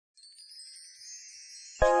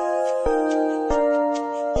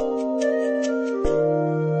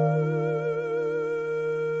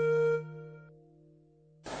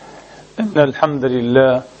الحمد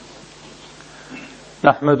لله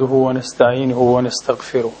نحمده ونستعينه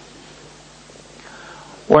ونستغفره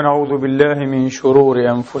ونعوذ بالله من شرور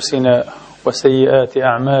أنفسنا وسيئات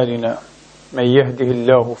أعمالنا، من يهده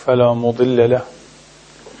الله فلا مضل له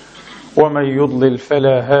ومن يضلل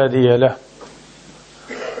فلا هادي له،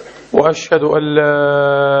 وأشهد أن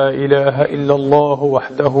لا إله إلا الله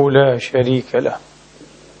وحده لا شريك له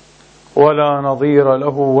ولا نظير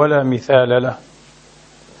له ولا مثال له،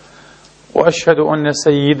 وأشهد أن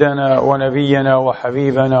سيدنا ونبينا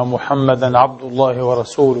وحبيبنا محمدا عبد الله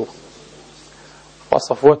ورسوله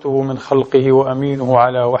وصفوته من خلقه وأمينه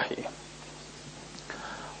على وحيه،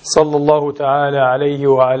 صلى الله تعالى عليه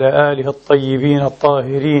وعلى آله الطيبين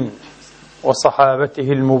الطاهرين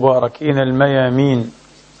وصحابته المباركين الميامين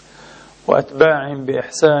وأتباعهم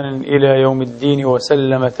بإحسان إلى يوم الدين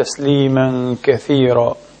وسلم تسليما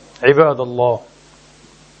كثيرا. عباد الله،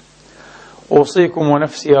 أوصيكم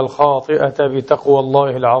ونفسي الخاطئة بتقوى الله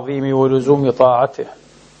العظيم ولزوم طاعته،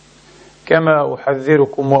 كما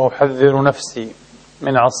أحذركم وأحذر نفسي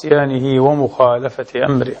من عصيانه ومخالفة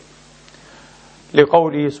أمره،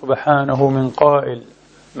 لقوله سبحانه من قائل: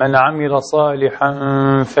 من عمل صالحا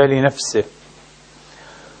فلنفسه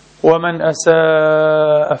ومن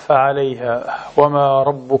أساء فعليها وما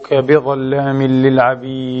ربك بظلام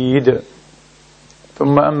للعبيد.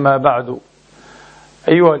 ثم أما بعد،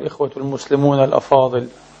 أيها الإخوة المسلمون الأفاضل،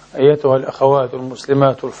 أيتها الأخوات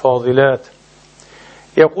المسلمات الفاضلات،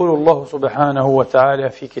 يقول الله سبحانه وتعالى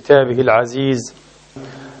في كتابه العزيز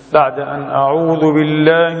بعد أن أعوذ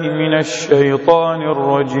بالله من الشيطان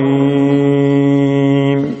الرجيم: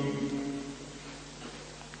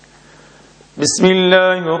 بسم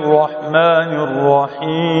الله الرحمن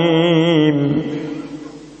الرحيم.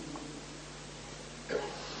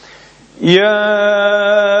 يا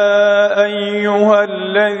أيها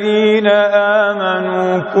الذين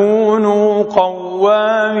آمنوا كونوا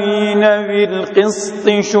قوامين بالقسط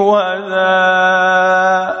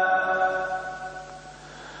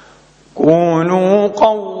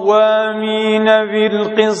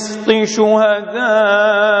شهداء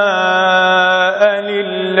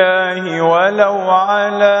لله ولو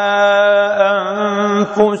على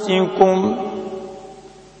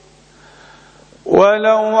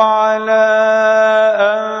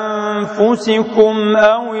أنفسكم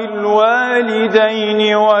أو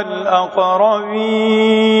الوالدين والأقربين،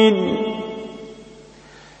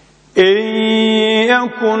 إن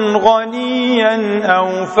يكن غنيا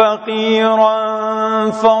أو فقيرا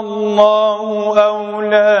فالله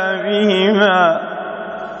أولى بهما،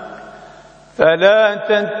 فلا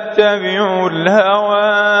تتبعوا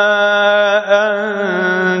الهوى أن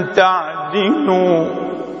تعدلوا،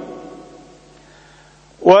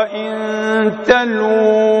 وإن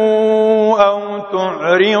تلووا أو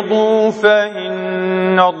تعرضوا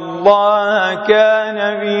فإن الله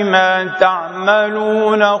كان بما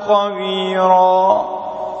تعملون خبيرا.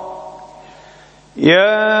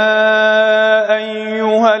 يا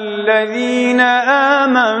أيها الذين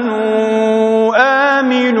آمنوا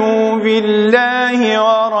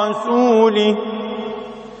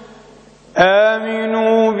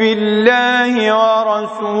بالله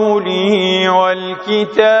ورسوله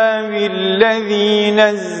والكتاب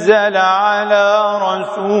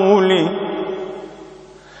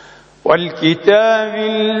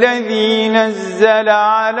الذي نزل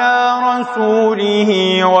على رسوله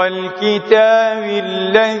والكتاب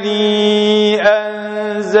الذي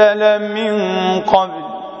أنزل من قبل،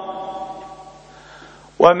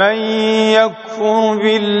 ومن يكفر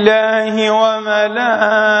بالله وملائكته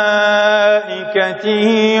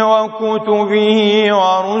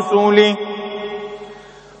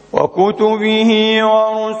وكتبه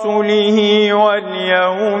ورسله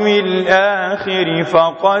واليوم الآخر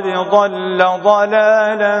فقد ضل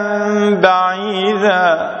ضلالا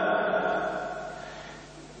بعيدا.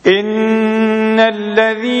 إن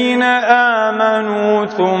الذين آمنوا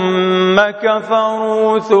ثم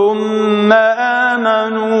كفروا ثم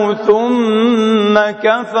آمنوا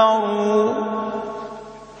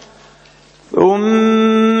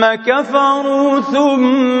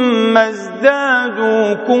ثم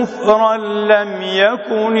ازدادوا كفرا لم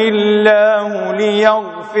يكن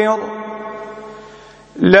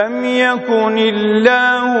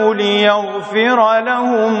الله ليغفر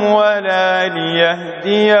لهم ولا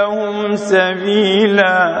ليهديهم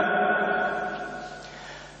سبيلا.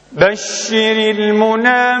 بشر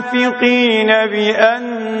المنافقين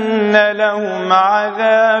بأن لهم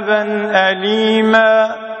عذابا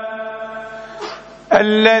أليما.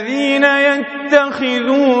 الذين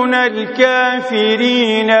يتخذون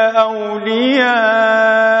الكافرين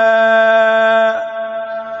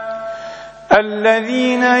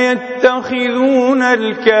الذين يتخذون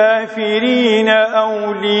الكافرين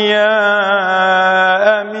أولياء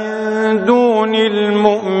من دون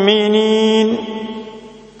المؤمنين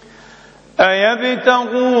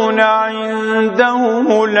أيبتغون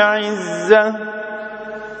عندهم العزة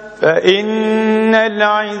فإن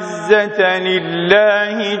العزة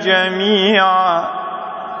لله جميعا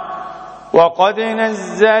وقد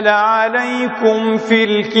نزل عليكم في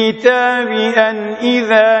الكتاب أن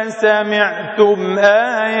إذا سمعتم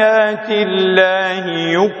آيات الله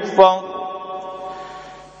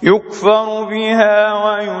يكفر بها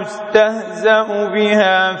ويستهزأ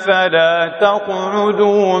بها فلا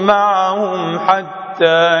تقعدوا معهم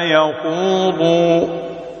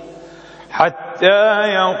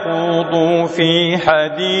حتى يخوضوا في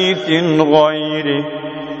حديث غيره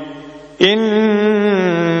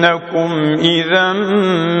إنكم إذا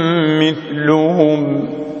مثلهم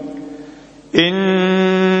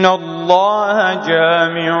إن الله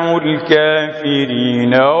جامع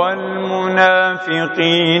الكافرين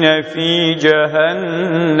والمنافقين في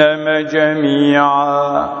جهنم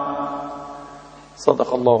جميعا.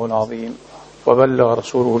 صدق الله العظيم وبلغ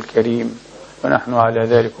رسوله الكريم ونحن على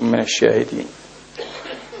ذلك من الشاهدين.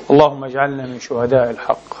 اللهم اجعلنا من شهداء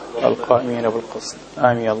الحق القائمين بالقسط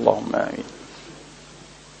آمين اللهم آمين.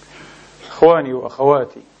 إخواني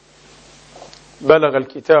وأخواتي، بلغ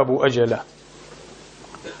الكتاب أجله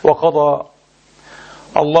وقضى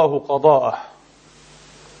الله قضاءه،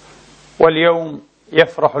 واليوم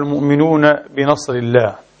يفرح المؤمنون بنصر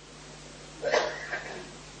الله،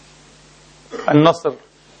 النصر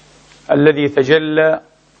الذي تجلى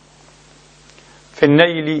في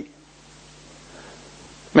النيل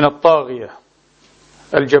من الطاغية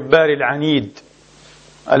الجبار العنيد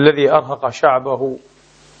الذي أرهق شعبه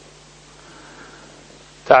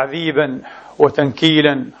تعذيبا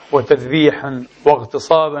وتنكيلا وتذبيحا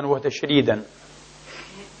واغتصابا وتشريدا.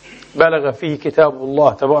 بلغ فيه كتاب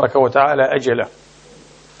الله تبارك وتعالى أجله،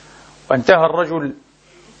 وانتهى الرجل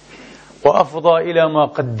وأفضى إلى ما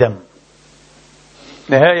قدم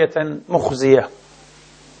نهاية مخزية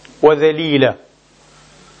وذليلة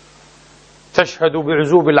تشهد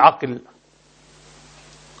بعزوب العقل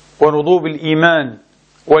ونضوب الإيمان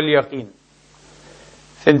واليقين.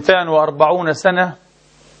 42 سنة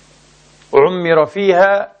عمر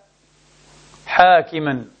فيها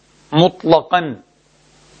حاكما مطلقا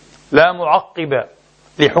لا معقب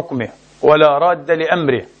لحكمه ولا راد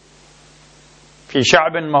لأمره، في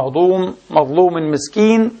شعب مظلوم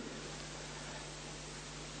مسكين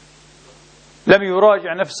لم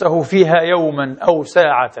يراجع نفسه فيها يوما أو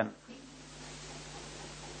ساعة،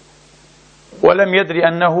 ولم يدري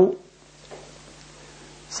أنه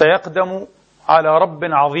سيقدم على رب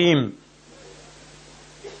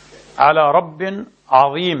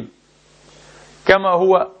عظيم كما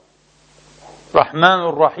هو رحمن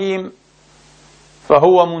رحيم،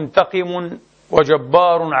 فهو منتقم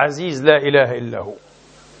وجبار عزيز لا إله إلا هو.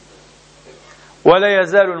 ولا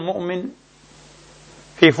يزال المؤمن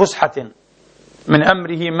في فسحة من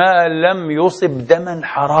أمره ما لم يصب دما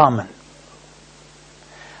حراما.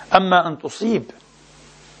 أما أن تصيب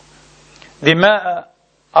دماء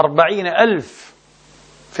 40,000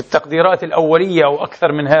 في التقديرات الأولية أو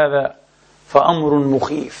أكثر من هذا فأمر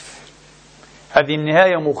مخيف. هذه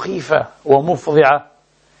النهاية مخيفة ومفضعة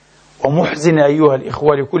ومحزنة أيها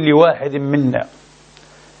الإخوة لكل واحد منا،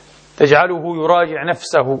 تجعله يراجع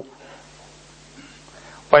نفسه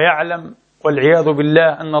ويعلم والعياذ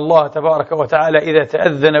بالله أن الله تبارك وتعالى إذا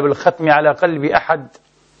تأذن بالختم على قلب أحد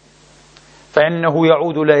فإنه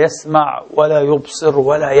يعود لا يسمع ولا يبصر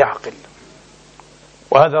ولا يعقل.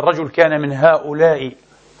 وهذا الرجل كان من هؤلاء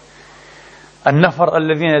النفر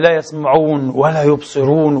الذين لا يسمعون ولا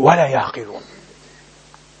يبصرون ولا يعقلون.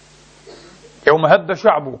 يوم هب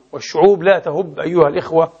شعبه، والشعوب لا تهب أيها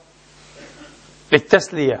الإخوة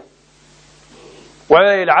للتسلية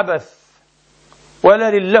ولا للعبث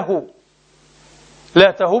ولا للهو،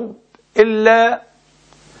 لا تهب إلا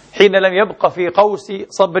حين لم يبق في قوس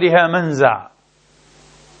صبرها منزع،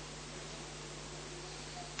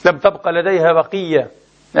 لم تبق لديها بقية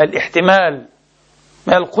من الاحتمال،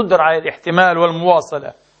 من القدرة على الاحتمال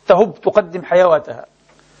والمواصلة. تهب، تقدم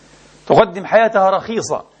حياتها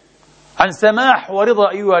رخيصة عن سماح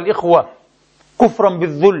ورضا أيها الإخوة، كفرا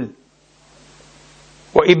بالذل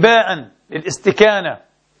وإباء للاستكانة.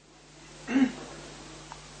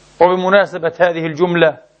 وبمناسبة هذه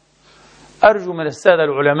الجملة أرجو من السادة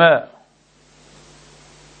العلماء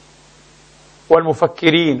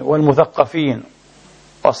والمفكرين والمثقفين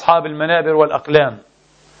وأصحاب المنابر والأقلام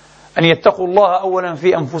أن يتقوا الله أولا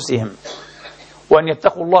في أنفسهم، وأن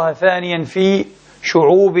يتقوا الله ثانيا في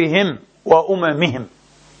شعوبهم وأممهم.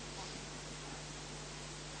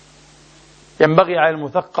 ينبغي على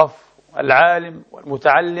المثقف العالم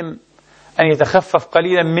والمتعلم أن يتخفف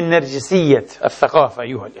قليلا من نرجسية الثقافة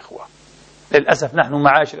أيها الإخوة. للأسف نحن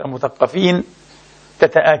معاشر المثقفين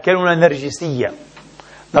تتآكلنا نرجسية،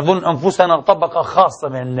 نظن أنفسنا طبقة خاصة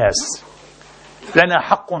من الناس، لنا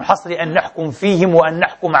حق حصري أن نحكم فيهم وأن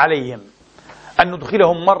نحكم عليهم، أن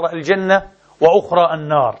ندخلهم مرة الجنة وأخرى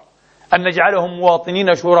النار، أن نجعلهم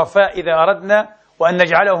مواطنين شرفاء إذا أردنا، وأن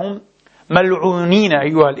نجعلهم ملعونين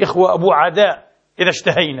أيها الإخوة أبو عداء إذا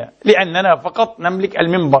اشتهينا، لأننا فقط نملك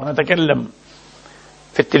المنبر نتكلم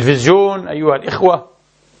في التلفزيون أيها الإخوة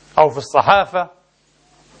أو في الصحافة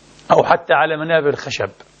أو حتى على منابر الخشب.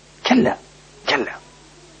 كلا كلا،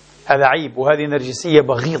 هذا عيب وهذه نرجسية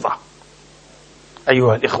بغيضة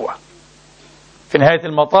أيها الإخوة. في نهاية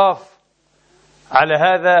المطاف على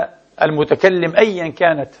هذا المتكلم أيا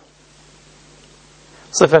كانت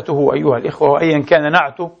صفته أيها الإخوة وأيا كان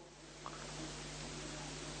نعته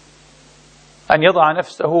أن يضع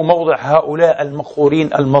نفسه موضع هؤلاء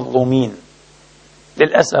المقهورين المظلومين.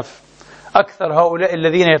 للأسف أكثر هؤلاء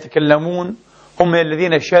الذين يتكلمون هم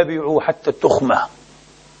الذين شبعوا حتى التخمة،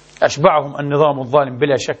 أشبعهم النظام الظالم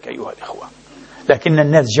بلا شك أيها الإخوة، لكن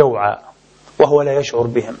الناس جوعى وهو لا يشعر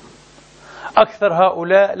بهم. أكثر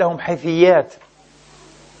هؤلاء لهم حيثيات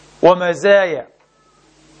ومزايا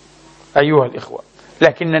أيها الإخوة،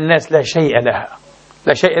 لكن الناس لا شيء لها،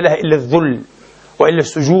 لا شيء لها إلا الذل وإلا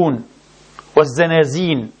السجون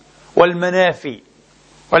والزنازين والمنافي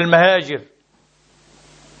والمهاجر.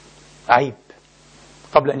 عيب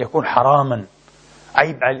قبل أن يكون حراما،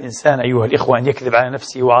 عيب على الإنسان أيها الإخوة أن يكذب على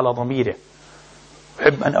نفسه وعلى ضميره.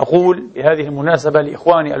 أحب أن أقول بهذه المناسبة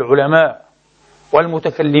لإخواني العلماء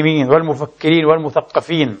والمتكلمين والمفكرين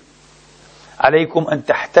والمثقفين: عليكم أن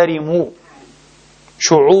تحترموا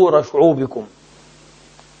شعور شعوبكم.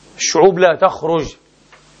 الشعوب لا تخرج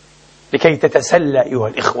لكي تتسلى أيها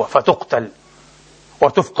الإخوة فتقتل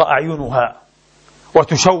وتفقى أعينها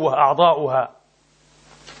وتشوه أعضاؤها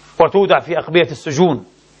وتودع في أقبية السجون.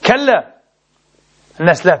 كلا،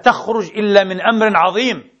 الناس لا تخرج إلا من أمر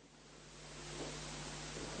عظيم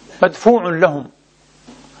مدفوع لهم،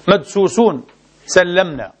 مدسوسون.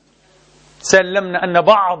 سلمنا أن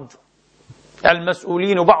بعض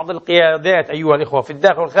المسؤولين وبعض القيادات أيها الإخوة في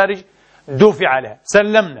الداخل والخارج دفع لها،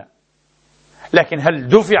 سلمنا. لكن هل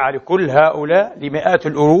دفع لكل هؤلاء، لمئات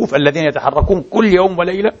الألوف الذين يتحركون كل يوم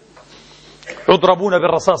وليلة يضربون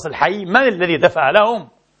بالرصاص الحي؟ من الذي دفع لهم؟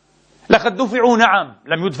 لقد دفعوا، نعم،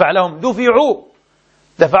 لم يدفع لهم،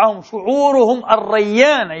 دفعهم شعورهم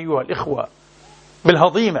الريان أيها الإخوة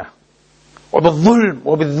بالهضيمة وبالظلم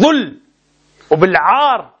وبالذل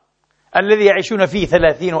وبالعار الذي يعيشون فيه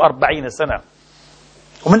 30 و40 سنة.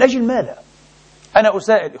 ومن أجل ماذا؟ أنا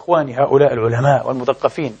أسائل إخواني هؤلاء العلماء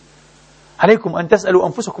والمثقفين: عليكم أن تسألوا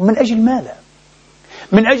أنفسكم من أجل ماذا؟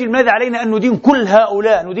 من أجل ماذا علينا أن ندين كل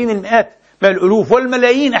هؤلاء، ندين المئات من الألوف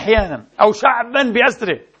والملايين أحيانا، أو شعبا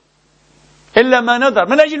بأسره إلا ما ندر؟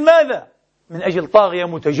 من أجل ماذا؟ من أجل طاغية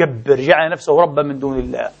متجبر جعل نفسه ربا من دون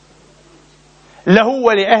الله، له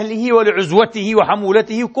ولأهله ولعزوته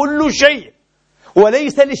وحمولته كل شيء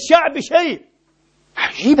وليس للشعب شيء.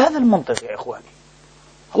 عجيب هذا المنطق يا إخواني.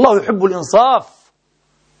 الله يحب الإنصاف،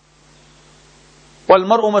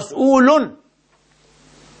 والمرء مسؤول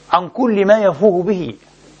عن كل ما يفوه به.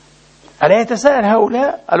 ألا يتساءل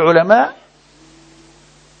هؤلاء العلماء؟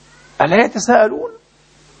 ألا يتساءلون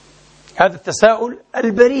هذا التساؤل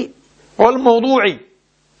البريء والموضوعي؟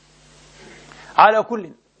 على كل،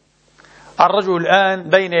 الرجل الآن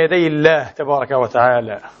بين يدي الله تبارك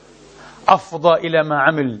وتعالى أفضى إلى ما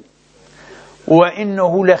عمل،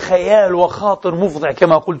 وإنه لخيال وخاطر مفضع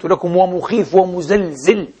كما قلت لكم، ومخيف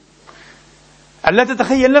ومزلزل. ألا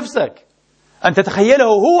تتخيل نفسك، أن تتخيله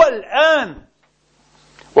هو الآن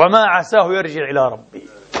وما عساه يرجع إلى ربي.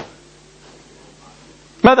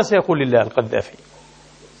 ماذا سيقول لله القذافي؟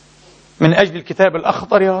 من أجل الكتاب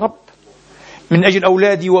الأخضر يا رب، من أجل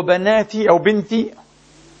أولادي وبناتي أو بنتي،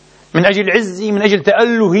 من أجل عزي، من أجل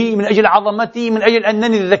تألهي، من أجل عظمتي، من أجل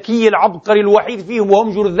أنني الذكي العبقري الوحيد فيهم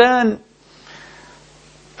وهم جرذان.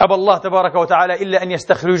 أبى الله تبارك وتعالى إلا أن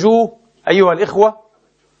يستخرجوه أيها الإخوة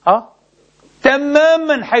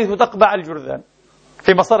تماما حيث تقبع الجرذان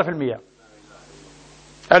في مصارف المياه.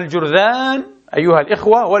 الجرذان أيها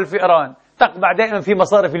الإخوة والفئران تقبع دائما في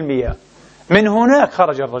مصارف المياه، من هناك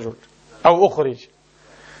خرج الرجل أو أخرج.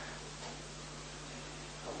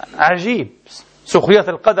 عجيب، سخرية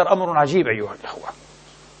القدر أمر عجيب أيها الإخوة،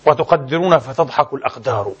 وتقدرون فتضحك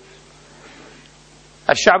الأقدار.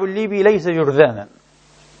 الشعب الليبي ليس جرذانا،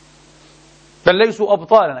 بل ليسوا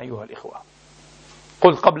أبطالا أيها الإخوة.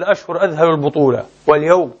 قلت قبل أشهر أذهل البطولة،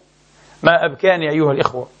 واليوم ما أبكاني أيها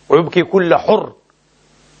الإخوة ويبكي كل حر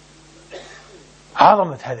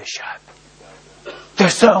عظمة هذا الشعب،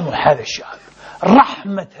 تسامح هذا الشعب،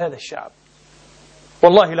 رحمة هذا الشعب.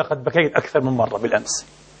 والله لقد بكيت أكثر من مرة بالأمس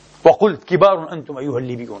وقلت كبار أنتم أيها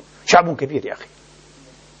الليبيون، شعب كبير يا أخي.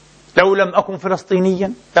 لو لم أكن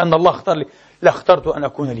فلسطينيا لأن الله اختار لي لاخترت أن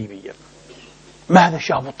أكون ليبيا. ما هذا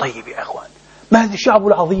الشعب الطيب يا أخوان، ما هذا الشعب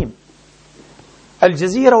العظيم.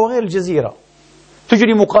 الجزيرة وغير الجزيرة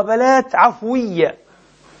تجري مقابلات عفوية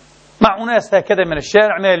مع أناس هكذا من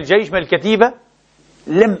الشارع، من الجيش، من الكتيبة.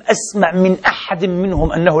 لم أسمع من أحد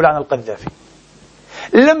منهم أنه لعن القذافي،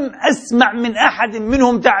 لم أسمع من أحد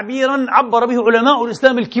منهم تعبيرا عبر به علماء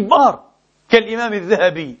الإسلام الكبار كالإمام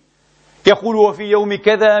الذهبي يقول وفي يوم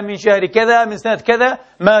كذا من شهر كذا من سنة كذا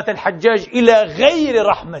مات الحجاج إلى غير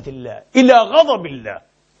رحمة الله، إلى غضب الله.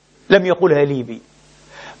 لم يقولها ليبي،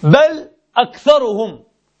 بل أكثرهم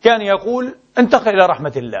كان يقول انتقل إلى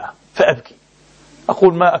رحمة الله. فأبكي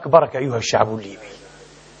أقول ما أكبرك أيها الشعب الليبي،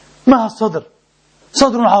 ما الصدر،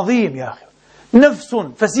 صدر عظيم يا أخي، نفس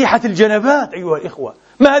فسيحة الجنبات أيها الإخوة،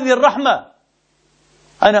 ما هذه الرحمة.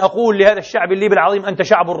 أنا أقول لهذا الشعب الليبي العظيم أنت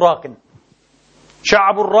شعب راق،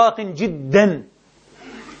 شعب راق جدا،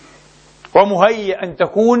 ومهيئ أن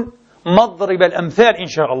تكون مضرب الأمثال إن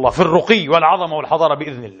شاء الله في الرقي والعظمة والحضارة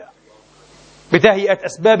بإذن الله، بتهيئة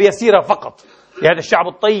أسباب يسيرة فقط لهذا الشعب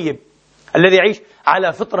الطيب الذي يعيش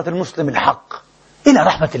على فطرة المسلم الحق. إلى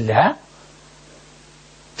رحمة الله،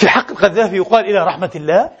 في حق القذافي يقال إلى رحمة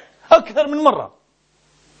الله أكثر من مرة،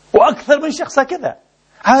 وأكثر من شخص كذا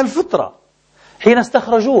على الفطرة. حين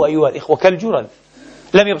استخرجوه أيها الإخوة كالجرذ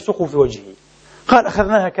لم يبصقوا في وجهه، قال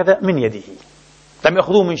أخذناها كذا من يده، لم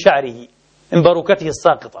يأخذوه من شعره، من باروكته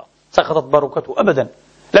الساقطة، سقطت باروكته أبدا،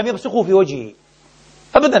 لم يبصقوا في وجهه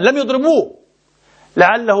أبدا، لم يضربوه،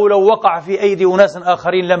 لعله لو وقع في أيدي أناس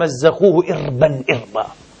آخرين لمزقوه إربا إربا،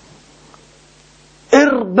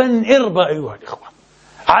 إربا إربا أيها الإخوة،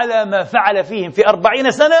 على ما فعل فيهم في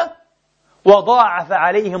 40 سنة، وضاعف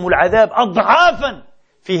عليهم العذاب أضعافا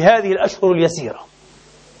في هذه الأشهر اليسيرة.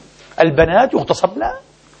 البنات يغتصبن،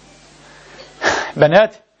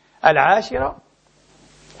 بنات 10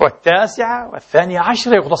 و9 و12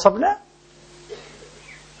 يغتصبن،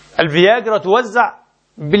 الفياجرا توزع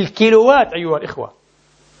بالكيلوات أيها الإخوة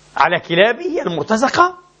على كلابه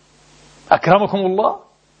المرتزقة. أكرمكم الله،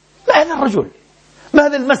 ما هذا الرجل، ما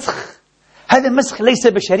هذا المسخ، هذا المسخ ليس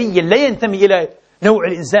بشريا، لا ينتمي إلى نوع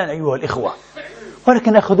الإنسان أيها الإخوة،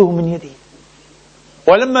 ولكن أخذوه من يده.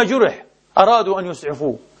 ولما جرح أرادوا أن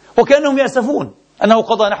يسعفوه وكأنهم يأسفون أنه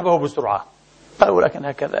قضى نحبه بسرعة، قالوا لكن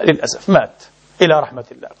هكذا للأسف مات إلى رحمة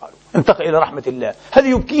الله، قالوا انتقل إلى رحمة الله. هذا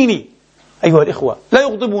يبكيني أيها الإخوة، لا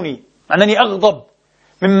يغضبني، أنني أغضب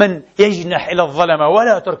ممن يجنح إلى الظلمة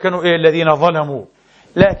ولا تركنوا إلى الذين ظلموا،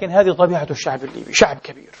 لكن هذه طبيعة الشعب الليبي، شعب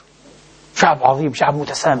كبير، شعب عظيم، شعب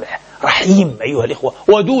متسامح، رحيم أيها الإخوة،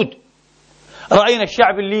 ودود. رأينا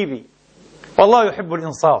الشعب الليبي والله يحب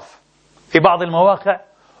الإنصاف. في بعض المواقع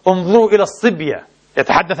انظروا إلى الصبية،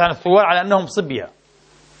 يتحدث عن الثوار على أنهم صبية،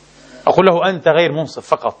 أقول له أنت غير منصف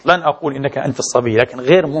فقط، لن أقول إنك أنت الصبي، لكن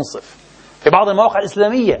غير منصف. في بعض المواقع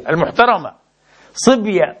الإسلامية المحترمة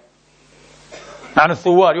صبية عن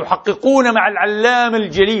الثوار يحققون مع العلام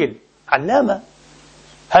الجليل، علامة،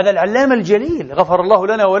 هذا العلام الجليل غفر الله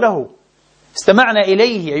لنا وله، استمعنا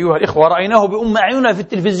إليه أيها الإخوة، رأيناه بأم أعيننا في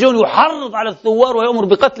التلفزيون يحرض على الثوار ويأمر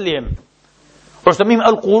بقتلهم ويسميهم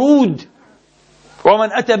القرود،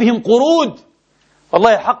 ومن أتى بهم قرود.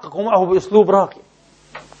 والله حققوا معه بأسلوب راقي،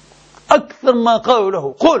 أكثر ما قالوا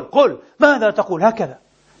له قل ماذا تقول هكذا،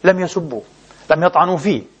 لم يسبوا، لم يطعنوا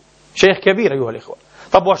فيه. شيخ كبير أيها الإخوة.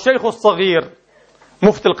 طب والشيخ الصغير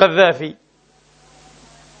مفتي القذافي،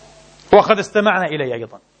 وقد استمعنا إليه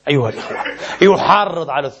أيضا أيها الإخوة، يحرض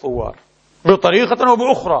على الثوار بطريقة أو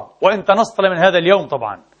بأخرى، وإن تنصل من هذا اليوم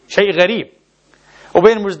طبعا شيء غريب.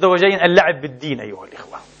 وبين المزدوجين اللعب بالدين أيها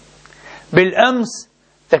الإخوة. بالأمس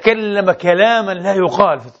تكلم كلاما لا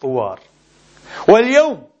يقال في الثوار،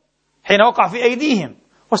 واليوم حين وقع في أيديهم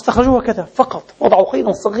واستخرجوه كذا فقط، وضعوا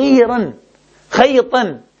خيطا صغيرا،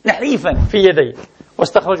 خيطا نحيفا في يديه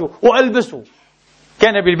واستخرجوه وألبسوا،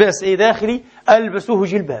 كان بالبأس داخلي، ألبسوه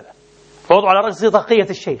جلبابا ووضعوا على رأسه طاقية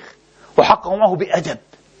الشيخ وحققوا معه بأدب.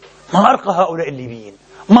 ما أرقى هؤلاء الليبيين،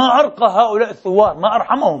 ما أرقى هؤلاء الثوار، ما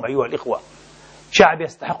أرحمهم أيها الإخوة. شعب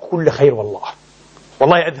يستحق كل خير والله،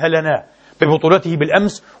 والله أذهلنا ببطولته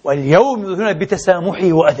بالأمس، واليوم يذهلنا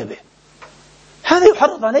بتسامحه وأدبه. هذا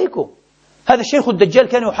يحرض عليكم، هذا الشيخ الدجال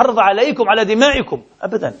كان يحرض عليكم على دمائكم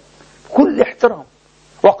أبدا، كل احترام.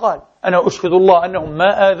 وقال أنا أشهد الله أنهم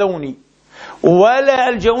ما آذوني ولا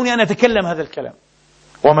ألجأوني أن أتكلم هذا الكلام،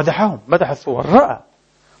 ومدحهم، مدح الثوار، رأى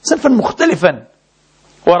صنفا مختلفا.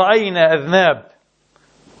 ورأينا أذناب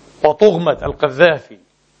وطغمة القذافي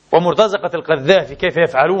ومرتزقة القذافي كيف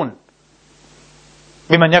يفعلون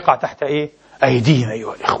بمن يقع تحت أيديهم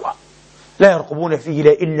أيها الإخوة، لا يرقبون فيه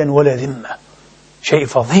لا إلا ولا ذمة. شيء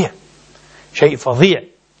فظيع، شيء فظيع.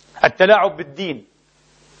 التلاعب بالدين،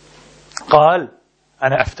 قال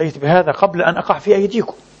أنا أفتيت بهذا قبل أن أقع في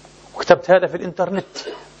أيديكم وكتبت هذا في الإنترنت.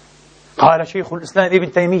 قال شيخ الإسلام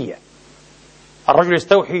ابن تيمية. الرجل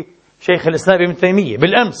يستوحي شيخ الإسلام ابن تيمية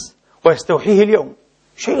بالأمس ويستوحيه اليوم،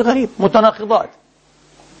 شيء غريب، متناقضات.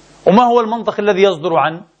 وما هو المنطق الذي يصدر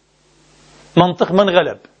عن منطق من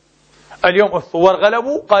غلب؟ اليوم الثوار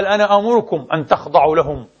غلبوا، قال أنا أمركم أن تخضعوا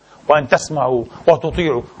لهم وأن تسمعوا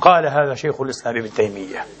وتطيعوا. قال هذا شيخ الإسلام ابن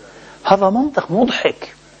تيمية. هذا منطق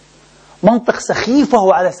مضحك، منطق سخيف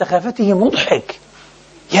وهو على سخافته مضحك.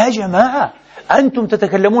 يا جماعة، أنتم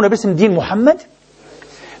تتكلمون باسم دين محمد،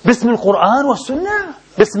 باسم القرآن والسنة،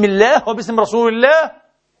 باسم الله وباسم رسول الله،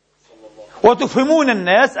 وتفهمون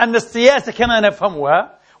الناس أن السياسة كما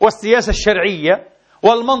نفهمها والسياسة الشرعية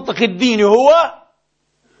والمنطق الديني هو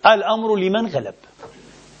الأمر لمن غلب.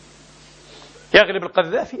 يغلب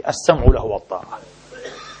القذافي، السمع له والطاعة،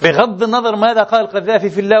 بغض النظر ماذا قال القذافي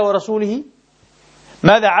في الله ورسوله،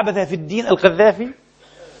 ماذا عبث في الدين القذافي،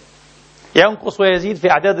 ينقص ويزيد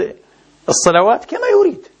في أعداد الصلوات كما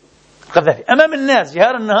يريد. القذافي أمام الناس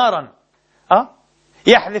جهارا نهارا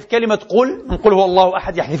يحذف كلمة قل من قل هو الله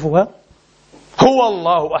أحد، يحذفها، هو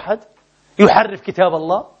الله أحد، يحرف كتاب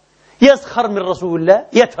الله، يسخر من رسول الله،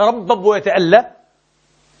 يتربب ويتألى.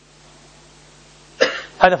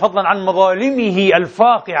 هذا فضلا عن مظالمه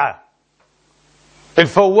الفاقعة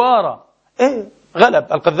الفوارة.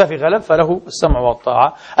 غلب القذافي، غلب فله السمع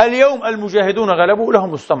والطاعة. اليوم المجاهدون غلبوا،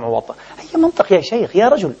 لهم السمع والطاعة. أي منطق يا شيخ؟ يا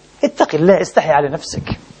رجل اتق الله، استحي على نفسك،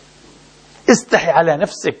 استحي على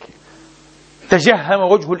نفسك. تجهم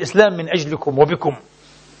وجه الإسلام من أجلكم وبكم،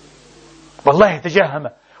 والله تجهم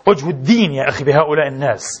وجه الدين يا أخي بهؤلاء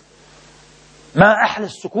الناس. ما أحلى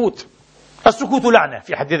السكوت، السكوت لعنة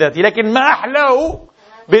في حد ذاته، لكن ما أحلاه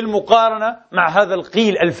بالمقارنة مع هذا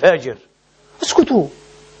القيل الفاجر. اسكتوا،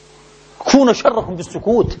 كفونا شركم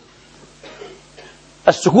بالسكوت.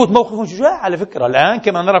 السكوت موقف شجاع على فكرة. الآن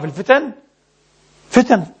كما نرى في الفتن،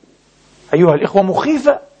 فتن أيها الإخوة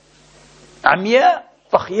مخيفة، عمياء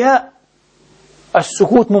فخياء.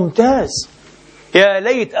 السكوت ممتاز. يا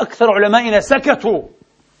ليت أكثر علمائنا سكتوا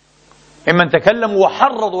ممن تكلموا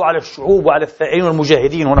وحرضوا على الشعوب وعلى الثائرين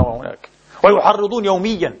والمجاهدين هنا وهناك، ويحرضون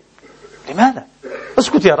يوميا. لماذا؟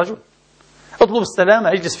 اسكت يا رجل، اطلب السلامة،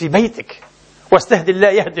 اجلس في بيتك واستهد الله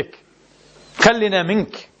يهدك، خلنا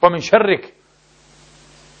منك ومن شرك.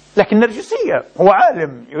 لكن نرجسية، هو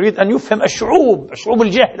عالم يريد أن يفهم الشعوب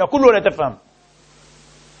الجاهلة كلها لا تفهم.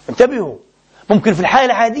 انتبهوا، ممكن في الحالة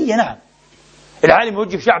العادية نعم العالم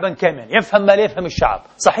يوجه شعبا كاملا يفهم ما لا يفهم الشعب،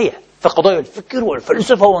 صحيح، في قضايا الفكر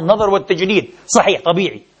والفلسفة والنظر والتجريد، صحيح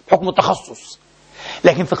طبيعي بحكم التخصص.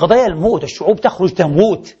 لكن في قضايا الموت الشعوب تخرج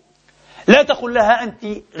تموت، لا تقل لها أنت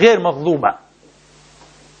غير مظلومة،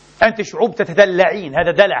 أنت شعوب تتدلعين،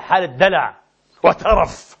 هذا دلع، حالة دلع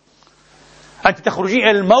وترف. أنت تخرجين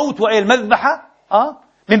إلى الموت وإلى المذبحة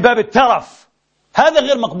من باب الترف، هذا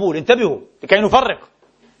غير مقبول. انتبهوا لكي نفرق.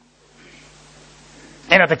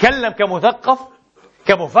 أنا أتكلم كمثقف،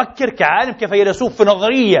 كمفكر، كعالم، كفيلسوف، في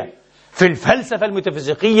نظرية، في الفلسفة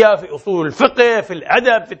الميتافيزيقية، في أصول الفقه، في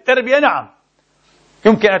الأدب، في التربية، نعم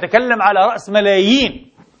يمكن أن أتكلم على رأس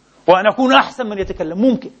ملايين وأن أكون أحسن من يتكلم،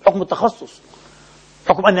 ممكن حكم التخصص،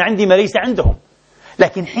 حكم أن عندي ما ليس عندهم.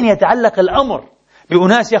 لكن حين يتعلق الأمر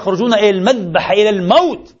بأناس يخرجون إلى المذبح، إلى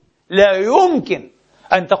الموت، لا يمكن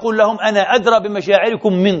أن تقول لهم أنا أدرى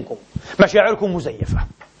بمشاعركم منكم، مشاعركم مزيفة،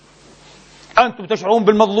 أنتم تشعرون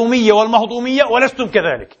بالمظلومية والمهضومية ولستم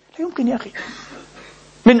كذلك. لا يمكن يا أخي.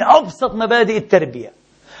 من أبسط مبادئ التربية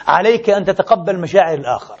عليك أن تتقبل مشاعر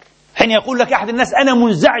الآخر. حين يقول لك أحد الناس أنا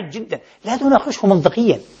منزعج جدا، لا تناقشه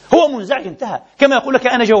منطقيا، هو منزعج انتهى. كما يقول لك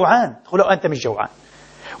أنا جوعان، تقول له أنت مش جوعان،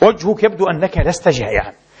 وجهك يبدو أنك لست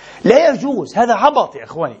جائعا. لا يجوز، هذا عبط يا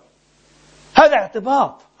إخواني، هذا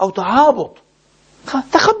اعتباط أو تعابط.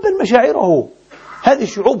 تقبل مشاعره. هذه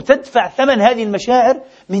الشعوب تدفع ثمن هذه المشاعر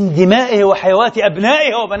من دمائها وحيوات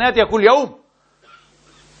أبنائها وبناتها كل يوم.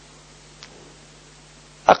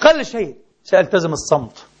 أقل شيء سألتزم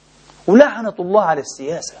الصمت. ولعنة الله على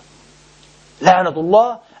السياسة، لعنة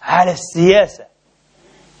الله على السياسة.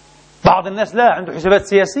 بعض الناس لا عنده حسابات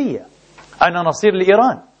سياسية، أنا نصير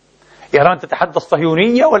لإيران، إيران تتحدث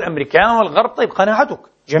الصهيونية والأمريكان والغرب. طيب قناعتك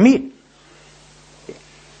جميل،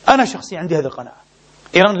 أنا شخصيا عندي هذه القناعة،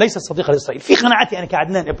 إيران ليست صديقة لإسرائيل في قناعتي أنا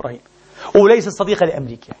كعدنان إبراهيم، وليست صديقة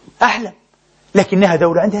لأمريكا، أحلى، لكنها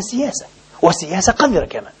دولة عندها سياسة، وسياسة قذرة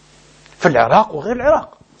كمان في العراق وغير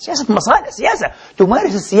العراق، سياسة مصالح، سياسة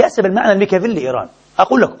تمارس السياسة بالمعنى الميكافيلي إيران.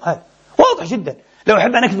 أقول لكم هذا واضح جدا، لو أحب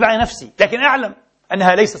أن أكذب على نفسي، لكن أعلم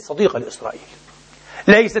أنها ليست صديقة لإسرائيل،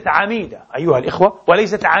 ليست عميدة أيها الإخوة،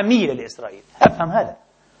 وليست عميلة لإسرائيل. أفهم هذا،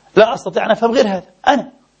 لا أستطيع أن أفهم غير هذا.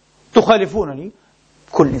 أنا تخالفونني،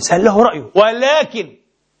 كل إنسان له رأيه، ولكن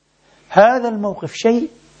هذا الموقف شيء،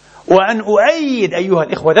 وأن أؤيد أيها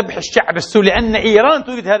الإخوة ذبح الشعب السوري لأن إيران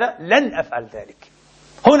تريد هذا، لن أفعل ذلك.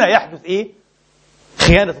 هنا يحدث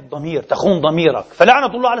خيانة الضمير، تخون ضميرك،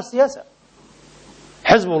 فلعنة الله على السياسة.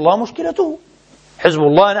 حزب الله مشكلته، حزب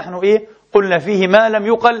الله نحن قلنا فيه ما لم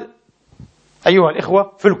يقل أيها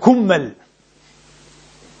الإخوة في الكمل،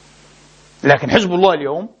 لكن حزب الله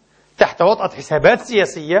اليوم تحت وطأة حسابات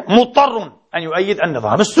سياسية مضطر أن يؤيد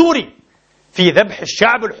النظام السوري في ذبح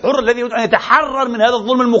الشعب الحر الذي يريد أن يتحرر من هذا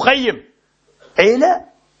الظلم المخيم. لا،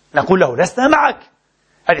 نقول له لسنا معك،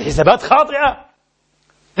 هذه حسابات خاطئة،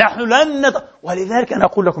 نحن لن ولذلك أنا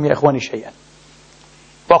أقول لكم يا إخواني شيئا،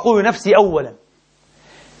 وأقول نفسي أولا،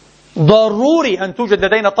 ضروري أن توجد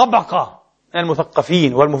لدينا طبقة من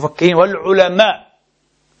المثقفين والمفكرين والعلماء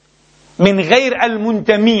من غير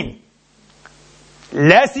المنتمين،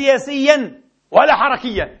 لا سياسيا ولا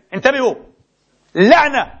حركيا. انتبهوا،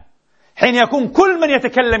 لعنة حين يكون كل من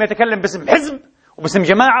يتكلم باسم حزب وباسم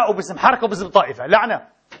جماعة وباسم حركة وباسم طائفة، لعنة.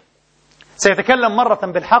 سيتكلم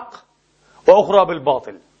مرة بالحق وأخرى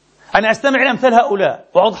بالباطل. أنا أستمع إلى أمثال هؤلاء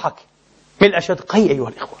وأضحك، ملء شدقي أيها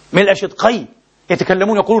الإخوة، ملء شدقي،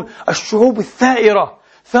 يتكلمون يقولون الشعوب الثائرة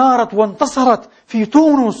ثارت وانتصرت في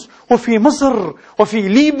تونس وفي مصر وفي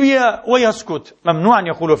ليبيا، ويسكت. ممنوع أن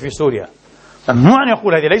يقولوا في سوريا، ممنوع أن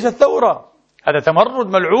يقول هذه ليست ثورة، هذا تمرد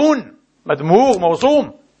ملعون مدموغ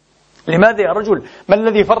موصوم. لماذا يا رجل؟ ما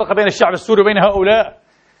الذي فرق بين الشعب السوري وبين هؤلاء؟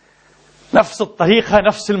 نفس الطريقة،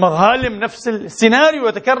 نفس المظالم، نفس السيناريو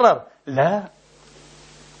يتكرر. لا،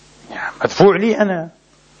 مدفوع لي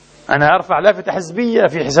أنا أرفع لافتة حزبية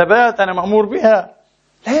في حسابات أنا مأمور بها،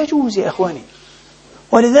 لا يجوز يا إخواني.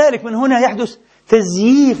 ولذلك من هنا يحدث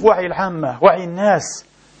تزييف وعي العامة، وعي الناس،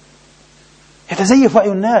 يتزيف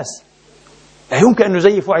وعي الناس، لا يمكن أن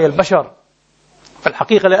نزيف وعي البشر. في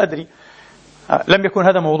الحقيقة لا أدري، لم يكن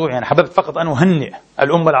هذا موضوعي، أنا حببت فقط أن أهنئ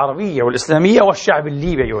الأمة العربية والإسلامية والشعب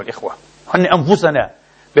الليبي أيها الإخوة، أهنئ أنفسنا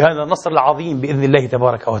بهذا النصر العظيم بإذن الله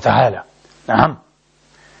تبارك وتعالى. نعم،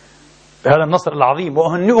 بهذا النصر العظيم،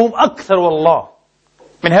 وأهنئهم أكثر والله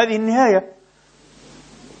من هذه النهاية.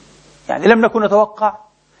 يعني لم نكن نتوقع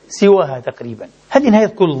سواها تقريبا، هذه نهاية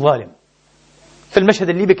كل ظالم. في المشهد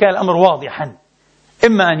الليبي كان الأمر واضحا،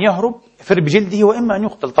 إما أن يهرب يفر بجلده، وإما أن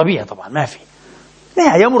يقتل، طبيعي طبعا، ما في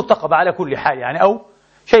نهاية مرتقبة على كل حال يعني، أو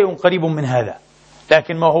شيء قريب من هذا.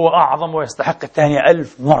 لكن ما هو أعظم ويستحق الثانية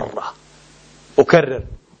 1000 مرة، أكرر،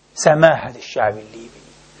 سماحة الشعب الليبي،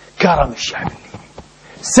 كرم الشعب الليبي،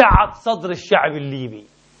 سعة صدر الشعب الليبي.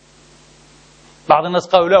 بعض الناس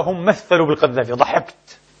قالوا لا هم مثلوا بالقذافي،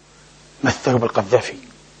 ضحكت، مثلوا بالقذافي.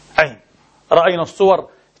 أين؟ رأينا الصور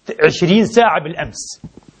 20 ساعة بالأمس.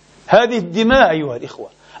 هذه الدماء أيها الإخوة،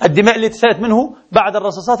 الدماء التي سالت منه بعد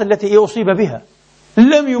الرصاصات التي أصيب بها،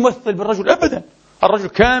 لم يمثل بالرجل أبدا. الرجل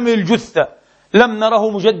كامل الجثة، لم نره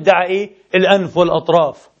مجدع الأنف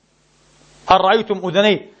والأطراف. هل رأيتم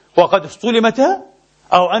أذنيه وقد استلمتا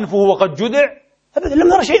أو أنفه وقد جدع؟ أبدا، لم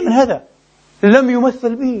نرى شيء من هذا، لم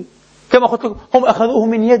يمثل به. كما قلت لكم، هم أخذوه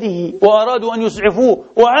من يده وأرادوا أن يسعفوه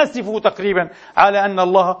وآسفوا تقريبا على أن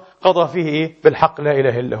الله قضى فيه بالحق، لا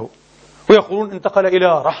إله إلا هو. ويقولون انتقل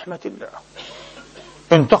إلى رحمة الله،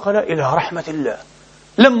 انتقل إلى رحمة الله.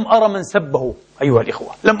 لم أرى من سبه أيها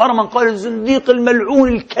الإخوة، لم أرى من قال الزنديق الملعون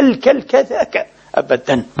الكل كذاك،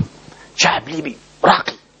 أبدا. شعب ليبي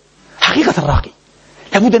راقي، حقيقة راقي،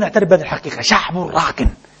 لابد أن نعترف بهذه الحقيقة، شعب راق.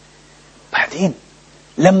 بعدين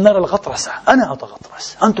لم نرى الغطرسة، أنا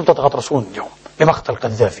أتغطرس، أنتم تتغطرسون اليوم بمقتل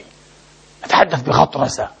القذافي، نتحدث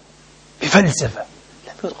بغطرسة بفلسفة،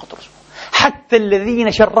 لم يتغطرسوا. حتى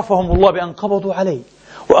الذين شرفهم الله بأن قبضوا عليه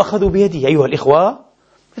وأخذوا بيده أيها الإخوة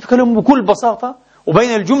يتكلمون بكل بساطة،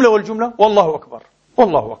 وبين الجملة والجملة والله أكبر،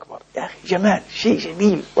 والله أكبر. يا أخي جمال، شيء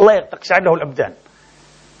جميل، الله يقشعر له الأبدان.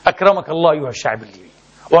 أكرمك الله أيها الشعب الليبي،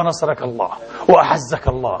 ونصرك الله، وأعزك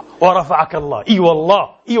الله، ورفعك الله. إي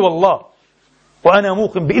والله، إي والله. وأنا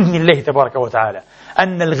موقن بإذن الله تبارك وتعالى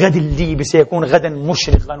أن الغد الليبي سيكون غدا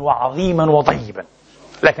مشرقا وعظيما وطيبا.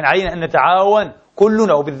 لكن علينا أن نتعاون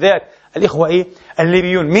كلنا، وبالذات الإخوة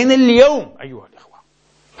الليبيون من اليوم أيها الإخوة،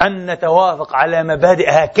 أن نتوافق على مبادئ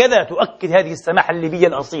هكذا تؤكد هذه السماحة الليبية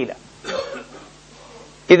الأصيلة.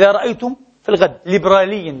 إذا رأيتم في الغد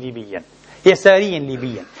ليبراليا ليبيا، يساريا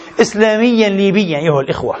ليبيا، إسلاميا ليبيا أيها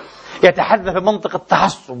الإخوة يتحدث بمنطق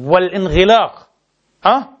التعصب والانغلاق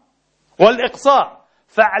والإقصاء،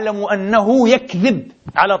 فاعلموا أنه يكذب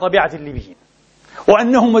على طبيعة الليبيين،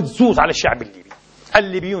 وأنه مدسوس على الشعب الليبي.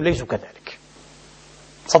 الليبيون ليسوا كذلك،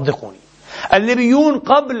 صدقوني. الليبيون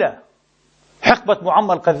قبل حقبة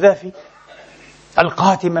معمر القذافي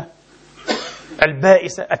القاتمة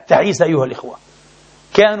البائسة التعيسة أيها الإخوة،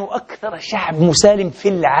 كانوا أكثر شعب مسالم في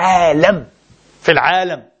العالم. في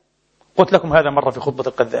العالم. قلت لكم هذا مرة في خطبة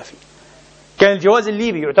القذافي. كان الجواز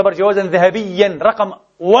الليبي يعتبر جوازا ذهبيا رقم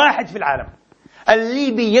 1 في العالم.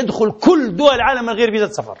 الليبي يدخل كل دول العالم من غير فيزا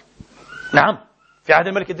سفر. نعم، في عهد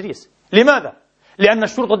الملك إدريس. لماذا؟ لأن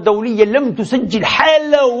الشرطة الدولية لم تسجل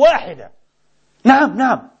حالة واحدة.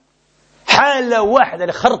 نعم، حالة واحدة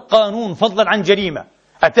لخرق قانون فضلا عن جريمة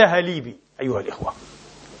أتاها ليبي أيها الإخوة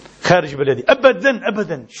خارج بلدي.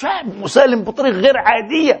 أبدا، شعب مسالم بطريقة غير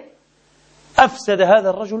عادية. أفسد هذا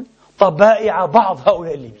الرجل طبائع بعض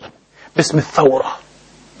هؤلاء الليبيين باسم الثورة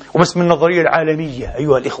وباسم النظرية العالمية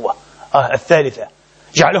أيها الإخوة الثالثة.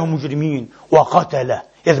 جعلهم مجرمين وقتلة،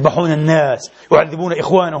 يذبحون الناس، يعذبون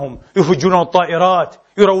إخوانهم، يفجرون الطائرات،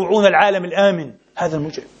 يروعون العالم الآمن. هذا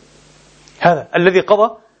المجرم، هذا الذي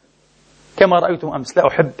قضى كما رأيتم أمس. لا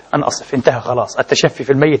أحب أن أصف، انتهى خلاص. التشفي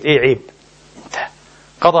في الميت عيب، انتهى.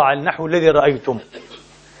 قضى على النحو الذي رأيتم.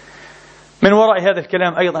 من وراء هذا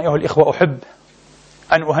الكلام أيضا أيها الإخوة أحب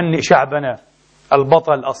أن أهنئ شعبنا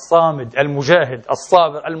البطل الصامد المجاهد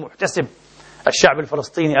الصابر المحتسب، الشعب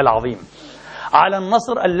الفلسطيني العظيم، على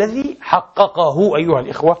النصر الذي حققه أيها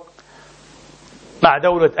الإخوة مع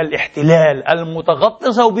دولة الاحتلال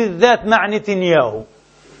المتغطسة، وبالذات مع نتنياهو،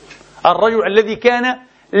 الرجل الذي كان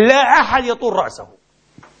لا أحد يطول رأسه.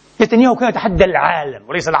 نتنياهو كان يتحدى العالم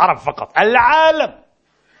وليس العرب فقط، العالم.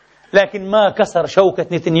 لكن ما كسر شوكة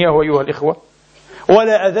نتنياهو أيها الإخوة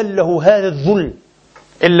ولا أذله هذا الذل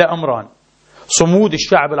إلا أمران: صمود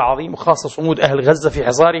الشعب العظيم، وخاصة صمود أهل غزة في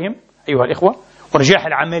حصارهم أيها الإخوة، ونجاح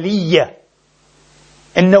العملية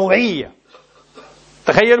النوعية.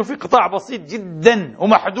 تخيلوا في قطاع بسيط جدا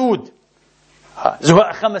ومحدود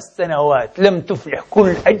زهاء 5 سنوات لم تفلح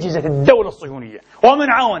كل أجهزة الدولة الصهيونية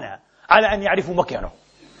ومن عاونها على أن يعرفوا مكانه.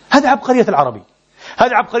 هذا عبقرية العربي،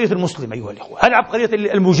 هذا عبقرية المسلم أيها الإخوة، هذا عبقرية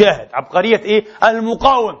المجاهد، عبقرية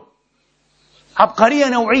المقاوم، عبقرية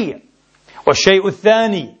نوعية. والشيء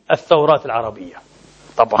الثاني الثورات العربية.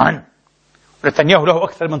 طبعا نتنياهو له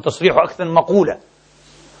أكثر من تصريح وأكثر من مقولة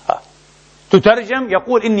تترجم،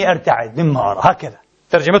 يقول إني أرتعد مما أرى، هكذا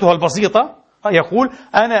ترجمته البسيطة. يقول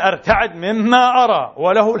أنا أرتعد مما أرى،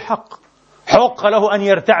 وله الحق، حق له أن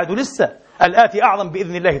يرتعد، لسه الآتي أعظم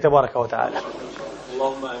بإذن الله تبارك وتعالى.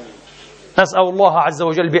 اللهم آمين. نسأل الله عز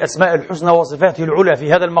وجل بأسماء الحسنى وصفاته العلى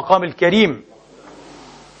في هذا المقام الكريم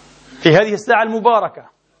في هذه الساعة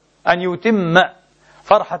المباركة أن يتم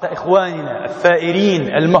فرحة إخواننا الثائرين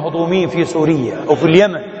المهضومين في سوريا وفي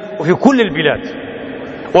اليمن وفي كل البلاد،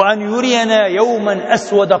 وأن يرينا يوما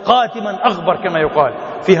أسود قاتما أغبر كما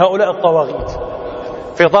يقال في هؤلاء الطواغيت،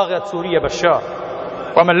 في طاغية سوريا بشار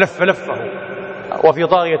ومن لف لفه، وفي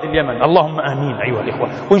طاغية اليمن. اللهم آمين أيها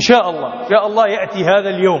الإخوة. وإن شاء الله يأتي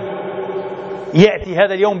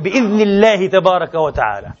هذا اليوم بإذن الله تبارك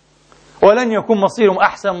وتعالى، ولن يكون مصيرهم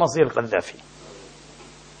أحسن مصير القذافي.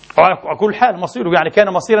 وعلى كل حال مصيره يعني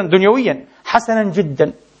كان مصيرا دنيويا حسنا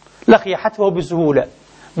جدا، لقي حتفه بسهولة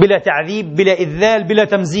بلا تعذيب بلا إذلال بلا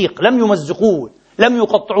تمزيق، لم يمزقوه لم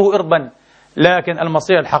يقطعوه إربا. لكن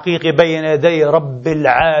المصير الحقيقي بين يدي رب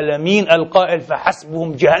العالمين القائل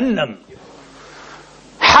فحسبهم جهنم،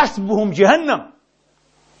 حسبهم جهنم.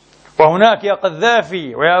 وهناك يا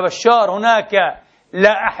قذافي ويا بشار هناك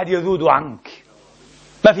لا أحد يذود عنك،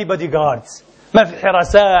 ما في بادي جاردز، ما في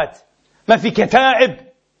حراسات، ما في كتائب،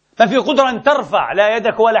 ما في قدرة أن ترفع لا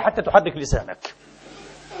يدك ولا حتى تحرك لسانك.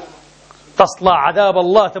 تصلى عذاب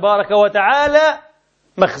الله تبارك وتعالى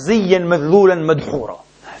مخزيا مذلولا مدحورا.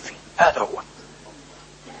 هذا هو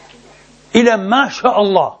إلى ما شاء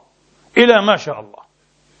الله، إلى ما شاء الله.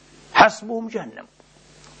 حسبهم جهنم.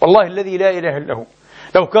 والله الذي لا إله إلا هو،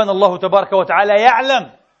 لو كان الله تبارك وتعالى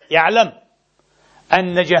يعلم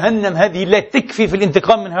أن جهنم هذه لا تكفي في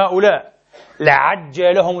الانتقام من هؤلاء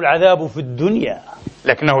لعجل لهم العذاب في الدنيا،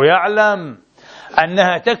 لكنه يعلم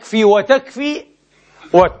أنها تكفي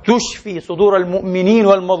وتشفي صدور المؤمنين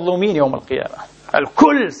والمظلومين يوم القيامة.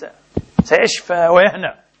 الكل سيشفى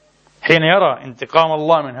ويهنأ حين يرى انتقام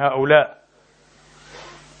الله من هؤلاء.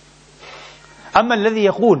 أما الذي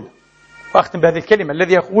يقول، وأختم بهذه الكلمة،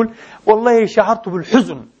 الذي يقول والله شعرت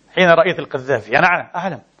بالحزن حين رأيت القذافي. أنا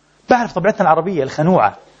أعلم، بعرف طبيعتنا العربية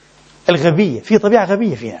الخنوعة الغبية، في طبيعة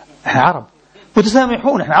غبية فينا، احنا عرب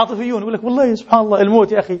متسامحون، احنا عاطفيون. يقول لك والله سبحان الله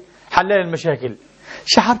الموت يا أخي حلال المشاكل.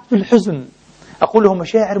 شعرت بالحزن، أقول له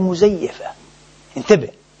مشاعر مزيفة، انتبه،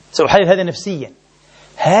 سأحلل هذا نفسيا.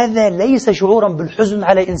 هذا ليس شعورا بالحزن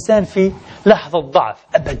على إنسان في لحظة ضعف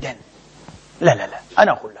أبدا، لا،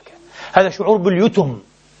 أنا أقول لك هذا شعور باليتم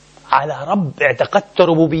على رب اعتقدت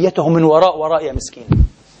ربوبيته من وراء يا مسكين.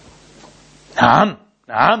 نعم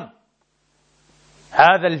نعم،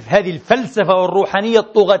 هذه الفلسفة والروحانية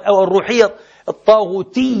الطغاة أو الروحية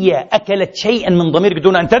الطاغوتية أكلت شيئا من ضميرك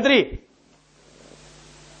دون أن تدري.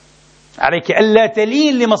 عليك ألا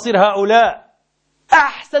تلين لمصير هؤلاء،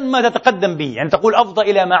 أحسن ما تتقدم به، يعني تقول أفضى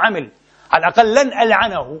إلى ما عمل، على الأقل لن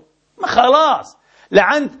ألعنه، ما خلاص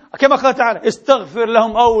لعنت، كما قال تعالى استغفر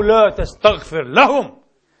لهم أو لا تستغفر لهم.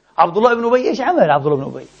 عبد الله بن أبي إيش عمل عبد الله بن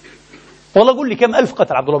أبي؟ والله قل لي كم ألف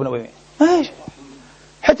قتل عبد الله بن أبي؟ إيش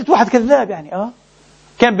حتة واحد كذاب يعني.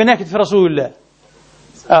 كان بناكد في رسول الله،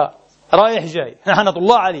 رايح جاي لعنة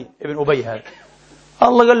الله عليه ابن أبي هذا.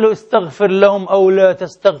 الله قال له استغفر لهم أو لا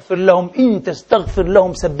تستغفر لهم، إن تستغفر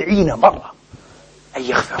لهم 70 مرة أن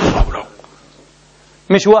يغفر الله لهم.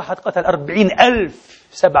 مش واحد قتل 40,000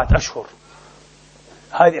 7 أشهر،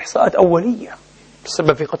 هذه إحصاءات أولية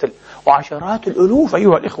تسبب في قتل وعشرات الألوف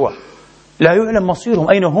أيها الإخوة لا يعلم مصيرهم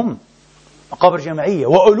أين هم، مقابر جماعية،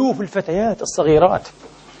 وألوف الفتيات الصغيرات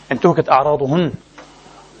انتهكت أعراضهن،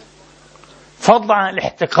 فضلا عن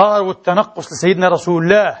الاحتقار والتنقص لسيدنا رسول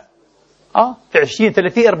الله. في 20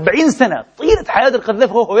 30 40 سنة طيلة حياة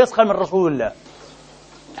القذافي وهو يسخر من رسول الله.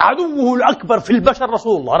 عدوه الأكبر في البشر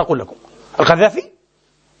رسول الله. أنا أقول لكم القذافي،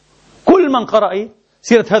 كل من قرأ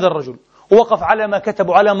سيرة هذا الرجل ووقف على ما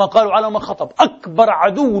كتب على ما قال وعلى ما خطب، أكبر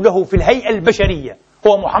عدو له في الهيئة البشرية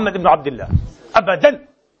هو محمد بن عبد الله. أبدا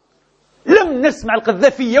لم نسمع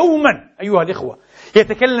القذافي يوما أيها الإخوة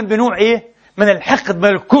يتكلم بنوع من الحقد، من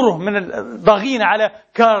الكره، من الضغين على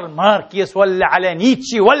كارل ماركس ولا على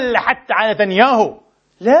نيتشه ولا حتى على نتنياهو.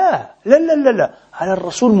 لا لا لا لا لا، على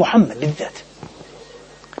الرسول محمد بالذات،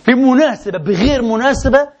 بمناسبة بغير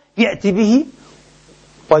مناسبة يأتي به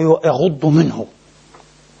ويغض منه.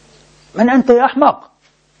 من أنت يا أحمق؟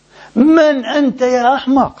 من أنت يا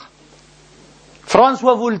أحمق؟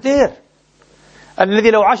 فرانسوا فولتير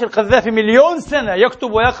الذي لو عاش القذافي 1,000,000 سنة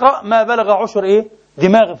يكتب ويقرأ ما بلغ عشر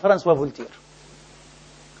دماغ فرانسوا فولتير،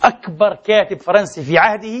 أكبر كاتب فرنسي في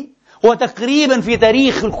عهده، وتقريبا في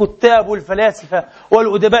تاريخ الكتاب والفلاسفة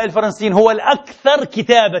والأدباء الفرنسيين هو الأكثر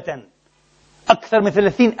كتابة، أكثر من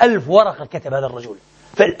 30,000 ورقة كتب هذا الرجل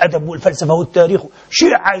في الأدب والفلسفة والتاريخ،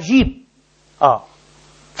 شيء عجيب.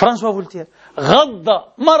 فرانسوا فولتير غض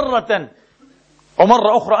مرة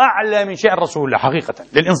ومرة أخرى أعلى من شأن رسول الله حقيقة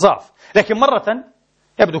للإنصاف، لكن مرة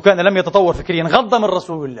يبدو كان لم يتطور فكريا، غض من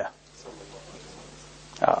رسول الله.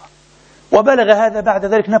 وبلغ هذا بعد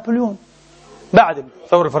ذلك نابليون، بعد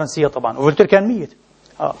الثورة الفرنسية طبعا، وفولتير كان ميت.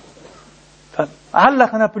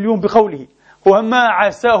 فعلق نابليون بقوله وما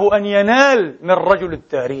عساه أن ينال من رجل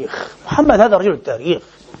التاريخ. محمد هذا رجل التاريخ،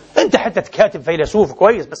 أنت حتى كاتب فيلسوف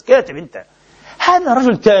كويس بس كاتب، أنت هذا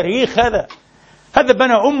رجل تاريخ، هذا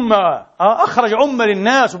بنى أمة، أخرج أمة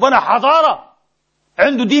للناس وبنى حضارة،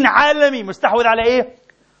 عنده دين عالمي مستحوذ على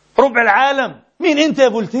ربع العالم. مين أنت يا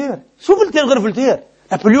فولتير؟ شو فولتير غير فولتير؟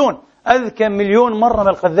 نابليون أذكى 1,000,000 مرة من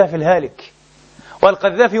القذافي الهالك،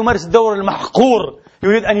 والقذافي يمارس الدور المحقور،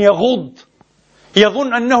 يريد أن يغض،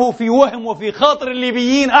 يظن أنه في وهم وفي خاطر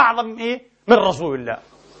الليبيين أعظم من رسول الله،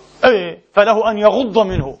 فله أن يغض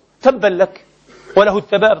منه. تبا لك، وله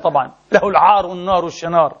التباب طبعا، له العار والنار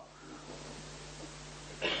والشنار.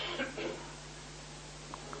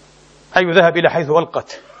 أي ذهب إلى حيث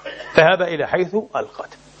ألقت، ذهب إلى حيث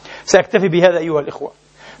ألقت. سأكتفي بهذا أيها الإخوة.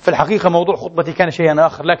 في الحقيقة موضوع خطبتي كان شيئا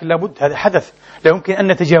آخر، لكن لابد، هذا حدث لا يمكن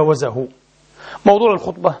أن نتجاوزه. موضوع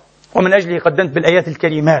الخطبة ومن أجله قدمت بالآيات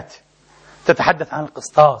الكريمات تتحدث عن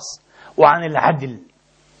القسطاس وعن العدل.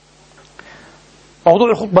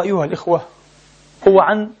 موضوع الخطبة أيها الإخوة هو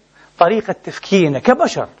عن طريقة تفكيرنا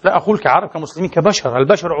كبشر، لا أقول كعرب كمسلمين، كبشر.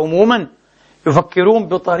 البشر عموما يفكرون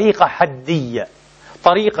بطريقة حدية،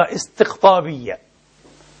 طريقة استقطابية،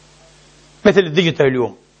 مثل الديجيتال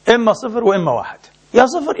اليوم، إما 0 وإما 1، يا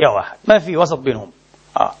 0 يا 1، ما في وسط بينهم.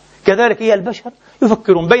 كذلك هي البشر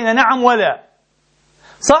يفكرون بين نعم ولا،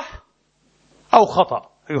 صح أو خطأ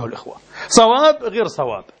أيها الإخوة، صواب غير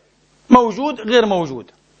صواب، موجود غير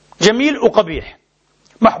موجود، جميل وقبيح،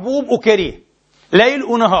 محبوب وكريه، ليل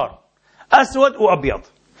ونهار، أسود وأبيض،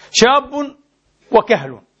 شاب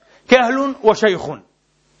وكهل، كهل وشيخ،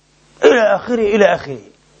 إلى آخره إلى آخره.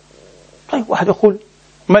 طيب واحد يقول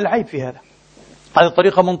ما العيب في هذا؟ هذه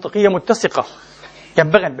طريقة منطقية متسقة،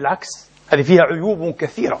 ينبغي بالعكس، هذه فيها عيوب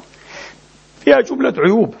كثيرة، فيها جملة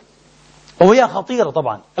عيوب وهي خطيرة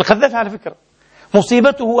طبعا. القذافي على فكرة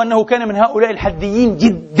مصيبته أنه كان من هؤلاء الحديين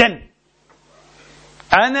جدا،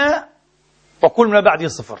 أنا وكل ما بعدي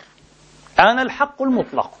 0، أنا الحق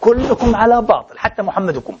المطلق، كلكم على باطل حتى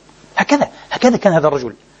محمدكم، هكذا كان هذا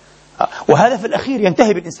الرجل. وهذا في الأخير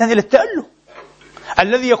ينتهي بالإنسان إلى التأله.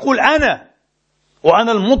 الذي يقول أنا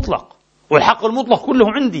وأنا المطلق والحق المطلق كله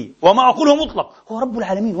عندي وما أقوله مطلق هو رب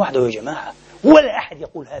العالمين وحده يا جماعة. ولا أحد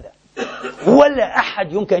يقول هذا، ولا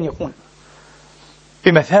أحد يمكن أن يكون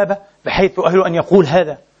بمثابة بحيث أهل أن يقول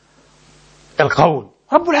هذا القول،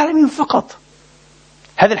 رب العالمين فقط.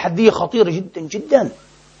 هذه الحدية خطيرة جدا جدا.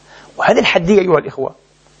 وهذه الحدية أيها الإخوة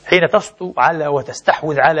حين تسطو على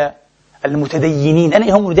وتستحوذ على المتدينين، أنا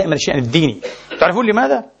يهمني دائما الشأن الديني. تعرفون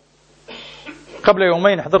لماذا؟ قبل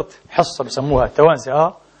يومين حضرت حصة بسموها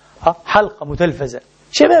التوانسة، حلقة متلفزة،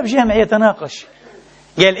 شباب جامعي يتناقش،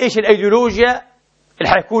 قال إيش الأيديولوجيا اللي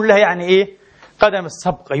حيكون لها يعني إيه قدم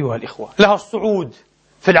السبق أيها الإخوة، لها الصعود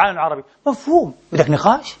في العالم العربي. مفهوم، بدك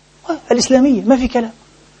نقاش؟ الإسلامية، ما في كلام.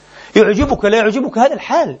 يعجبك لا يعجبك هذا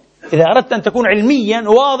الحال. إذا أردت أن تكون علميا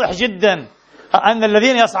واضح جدا أن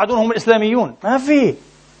الذين يصعدون هم الإسلاميون.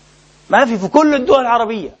 ما في كل الدول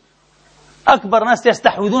العربية أكبر ناس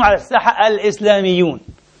يستحوذون على الساحة الإسلاميون.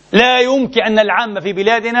 لا يمكن أن العامة في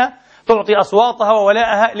بلادنا تعطي أصواتها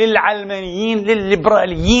وولاءها للعلمانيين،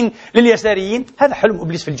 للليبراليين، لليساريين. هذا حلم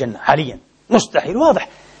إبليس في الجنة حاليا، مستحيل، واضح.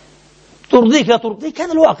 ترضيك لا ترضيك،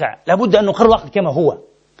 هذا الواقع، لابد أن نقر الواقع كما هو.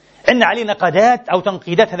 عندنا عليه نقادات أو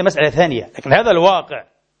تنقيدات، هذا مسألة ثانية، لكن هذا الواقع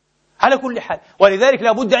على كل حال. ولذلك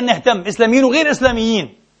لابد أن نهتم إسلاميين وغير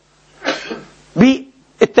إسلاميين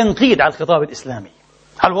بالتنقيد على الخطاب الإسلامي،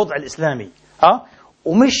 على الوضع الإسلامي،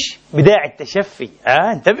 ومش بداعي التشفي،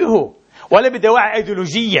 انتبهوا، ولا بدواعي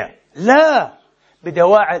أيديولوجية، لا،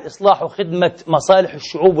 بدواعي الإصلاح وخدمة مصالح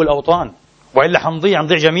الشعوب والأوطان، وإلا حنضيع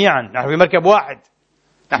جميعا. نحن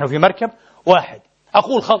في مركب واحد.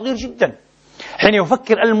 أقول خطير جدا حين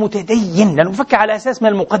يفكر المتدين، لأنه يفكر على أساس من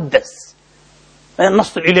المقدس، من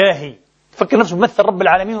النص الإلهي، يفكر نفسه ممثل رب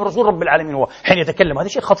العالمين ورسول رب العالمين هو حين يتكلم. هذا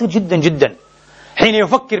شيء خطير جدا جدا حين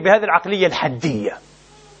يفكر بهذه العقلية الحدية.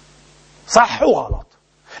 صح وغلط،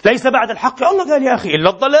 ليس بعد الحق، الله قال يا أخي، إلا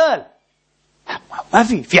الضلال. ما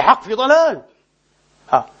في حق، في ضلال،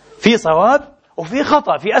 في صواب وفي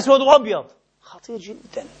خطأ، في أسود وأبيض. خطير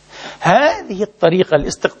جدا. هذه الطريقة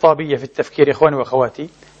الاستقطابية في التفكير يا إخواني وأخواتي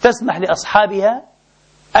تسمح لأصحابها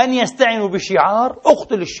أن يستعنوا بشعار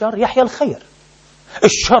اقتل الشر يحيى الخير.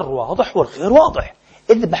 الشر واضح والخير واضح،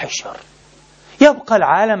 اذبح الشر، يبقى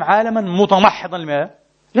العالم عالما متمحضا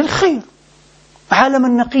للخير، عالما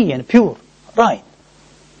نقيا بيور رايت،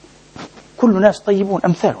 كل ناس طيبون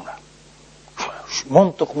أمثالنا.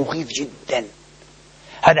 منطق مخيف جدا.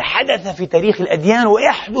 هذا حدث في تاريخ الأديان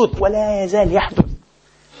ويحدث ولا يزال يحدث.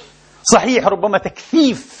 صحيح ربما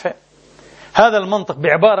تكثيف هذا المنطق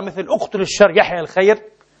بعبارة مثل اقتل الشر يحيى الخير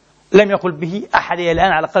لم يقل به أحد إلى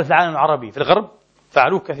الآن، على الأقل في العالم العربي. في الغرب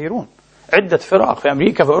فعلوه كثيرون، عدة فرق في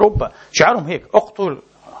أمريكا، في أوروبا، شعارهم هيك، اقتل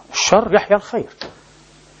الشر يحيى الخير.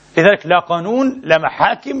 لذلك لا قانون، لا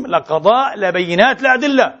محاكم، لا قضاء، لا بينات، لا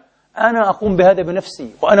أدلة، أنا أقوم بهذا بنفسي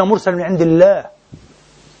وأنا مرسل من عند الله.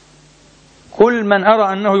 كل من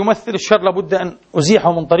أرى أنه يمثل الشر لابد أن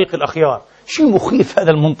أزيحه من طريق الأخيار. شيء مخيف،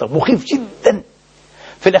 هذا المنطق مخيف جدا.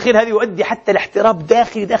 في الأخير هذا يؤدي حتى لاحتراب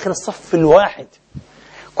داخل الصف الواحد.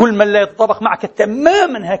 كل من لا يتطابق معك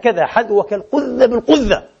تماما هكذا حذوك القذة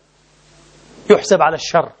بالقذة يحسب على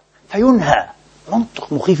الشر فينهى.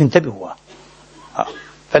 منطق مخيف، انتبهوا.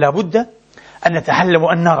 فلا بد أن نتعلم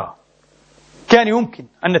وأن نرى. كان يمكن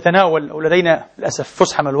أن نتناول، ولدينا للأسف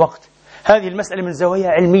فسحة من الوقت، هذه المسألة من زوايا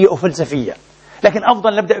علمية وفلسفية، لكن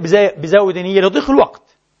أفضل نبدأ بزاوية دينية لضيق الوقت.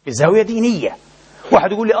 بزاوية دينية،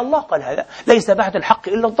 واحد يقول لي الله قال هذا، ليس بعد الحق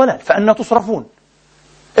إلا الضلال، فأنا تصرفون؟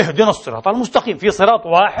 اهدنا الصراط المستقيم. في صراط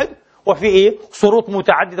واحد وفي صروط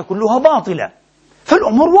متعددة كلها باطلة،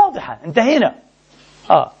 فالأمور واضحة، انتهينا.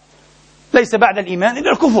 ليس بعد الإيمان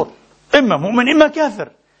إلا الكفر، إما مؤمن إما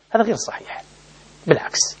كافر. هذا غير صحيح،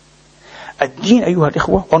 بالعكس. الدين أيها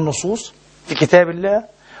الإخوة والنصوص في كتاب الله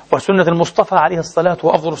وسنة المصطفى عليه الصلاة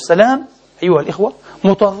وأفضل السلام أيها الإخوة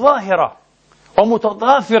متظاهرة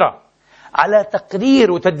ومتضافرة على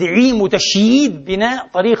تقرير وتدعيم وتشييد بناء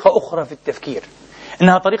طريقة أخرى في التفكير،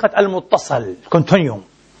 إنها طريقة المتصل، كونتينيوم،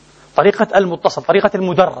 طريقة المتصل، طريقة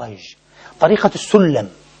المدرج، طريقة السلم.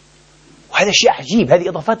 وهذا شيء عجيب، هذه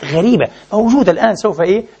إضافات غريبة موجودة الآن. سوف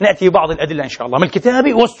نأتي بعض الأدلة إن شاء الله من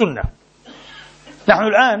الكتاب والسنة. نحن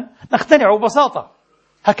الآن نقتنع ببساطة،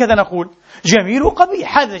 هكذا نقول جميل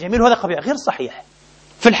وقبيح، هذا جميل وهذا قبيح. غير صحيح.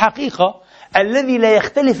 في الحقيقة الذي لا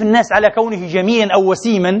يختلف الناس على كونه جميلا أو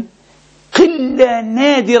وسيما قلة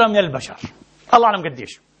نادرة من البشر، الله أعلم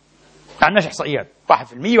قديش، ما عندناش إحصائيات،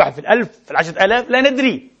 1%، 1 في 1000، في 10,000، لا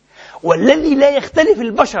ندري. والذي لا يختلف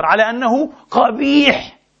البشر على أنه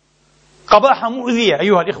قبيح، قباحة مؤذية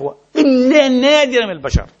أيها الإخوة، إلا نادرة من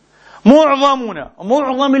البشر.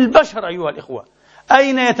 معظم البشر أيها الإخوة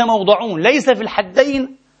أين يتموضعون؟ ليس في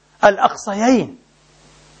الحدين الأقصيين،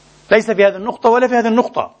 ليس في هذه النقطة ولا في هذه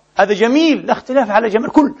النقطة، هذا جميل لا اختلاف على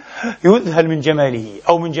جمال، كل يذهل من جماله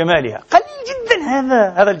أو من جمالها، قليل جدا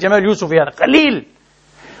هذا الجمال يوسفي، هذا قليل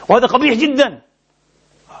وهذا قبيح جدا.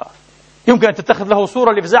 يمكن أن تتخذ له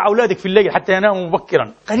صورة لإفزاع أولادك في الليل حتى يناموا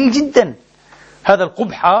مبكرا، قليل جدا هذا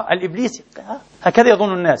القبح الإبليسي. هكذا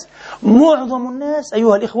يظن الناس. معظم الناس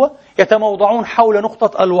أيها الإخوة يتموضعون حول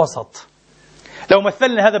نقطة الوسط. لو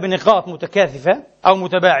مثلنا هذا بنقاط متكاثفة أو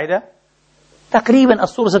متباعدة تقريبا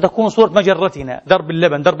الصورة ستكون صورة مجرتنا، درب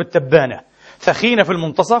اللبن، درب التبانة، ثخينة في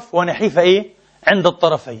المنتصف ونحيفة عند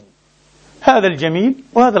الطرفين. هذا الجميل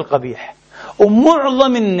وهذا القبيح.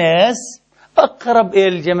 ومعظم الناس أقرب إلى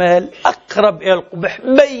الجمال، أقرب إلى القبح،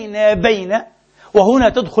 بين. وهنا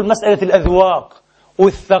تدخل مسألة الأذواق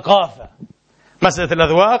والثقافة. مسألة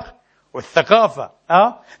الأذواق والثقافة.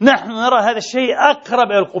 نحن نرى هذا الشيء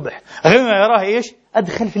أقرب إلى القبح، غيرنا يراه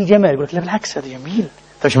أدخل في الجمال، يقول لك لا بالعكس هذا جميل.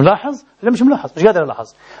 أنت مش ملاحظ؟ لا مش ملاحظ، مش قادر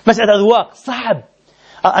ألاحظ. مسألة أذواق صعب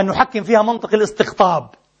أن نحكم فيها منطق الاستقطاب.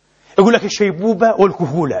 يقول لك الشيبوبة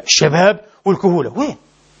والكهولة، الشباب والكهولة،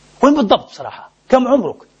 وين بالضبط بصراحة؟ كم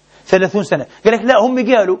عمرك؟ 30 سنة. قال لك لا،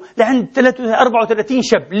 هم قالوا لعند 34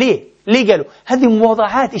 شاب. ليه قالوا؟ هذه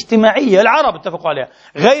مواضعات اجتماعية العرب اتفقوا عليها،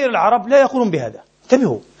 غير العرب لا يقولون بهذا.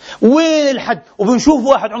 انتبهوا، وين الحد؟ وبنشوف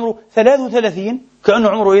واحد عمره 33 كأنه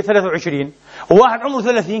عمره 23، وواحد عمره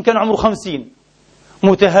 30 كأنه عمره 50،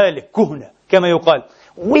 متهالك كهنة كما يقال.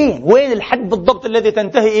 وين الحد بالضبط الذي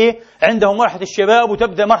تنتهي عندهم مرحلة الشباب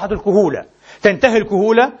وتبدأ مرحلة الكهولة؟ تنتهي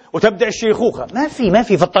الكهولة وتبدأ الشيخوخة. ما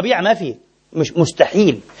في الطبيعة، ما في، مش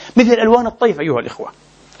مستحيل. مثل ألوان الطيف أيها الإخوة،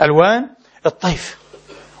 ألوان الطيف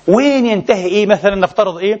وين ينتهي مثلا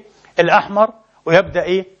نفترض الأحمر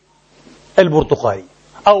ويبدأ البرتقالي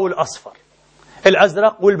أو الأصفر،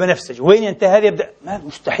 الأزرق والبنفسجي، وين ينتهي هذا يبدأ؟ ما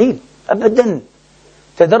مستحيل أبدا.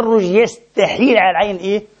 تدرج يستحيل على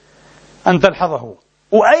العين أن تلحظه.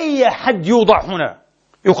 وأي حد يوضع هنا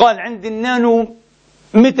يقال عند النانو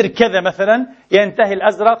متر كذا مثلا ينتهي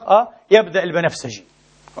الأزرق، يبدأ البنفسجي.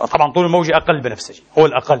 طبعا طول الموجة أقل البنفسجي، هو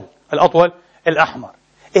الأقل، الأطول الأحمر.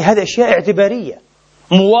 هذه أشياء اعتبارية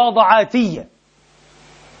مواضعاتية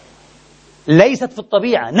ليست في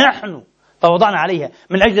الطبيعة، نحن توضعنا عليها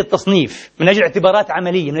من أجل التصنيف، من أجل اعتبارات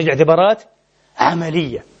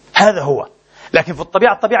عملية، هذا هو. لكن في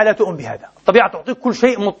الطبيعة لا تؤمن بهذا. الطبيعة تعطيك كل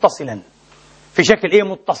شيء متصلا في شكل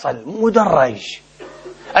متصل مدرج.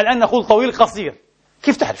 الآن نقول طويل قصير،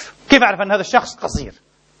 كيف تعرف؟ كيف أعرف أن هذا الشخص قصير؟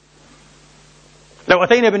 لو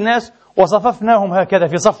أتينا بالناس وصففناهم هكذا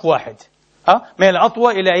في صف واحد، من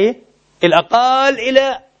الأطول إلى الأقل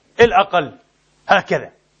إلى الأقل، هكذا،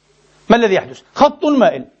 ما الذي يحدث؟ خط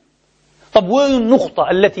مائل. طب وين النقطة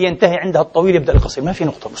التي ينتهي عندها الطويل يبدأ القصير؟ ما في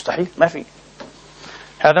نقطة، مستحيل، ما في.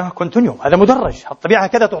 هذا كونتينيوم، هذا مدرج، الطبيعة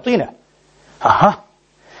هكذا تعطينا.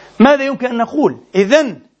 ماذا يمكن أن نقول؟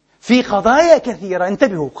 إذن في قضايا كثيرة،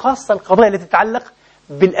 انتبهوا، خاصة القضايا التي تتعلق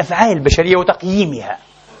بالأفعال البشرية وتقييمها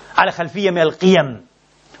على خلفية من القيم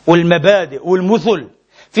والمبادئ والمثل،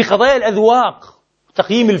 في قضايا الأذواق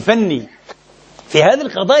والتقييم الفني، في هذه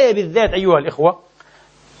القضايا بالذات أيها الإخوة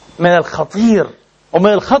من الخطير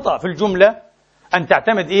ومن الخطأ في الجملة أن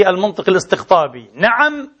تعتمد المنطق الاستقطابي،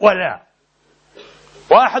 نعم ولا،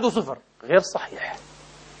 1 و0، غير صحيح.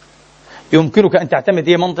 يمكنك أن تعتمد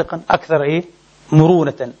منطقا أكثر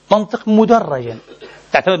مرونة، منطق مدرجا،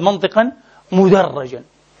 تعتمد منطقا مدرجا.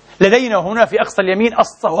 لدينا هنا في أقصى اليمين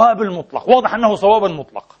الصواب المطلق، واضح أنه صواب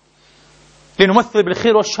مطلق لنمثل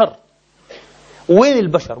بالخير والشر. وين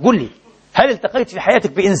البشر؟ قل لي، هل التقيت في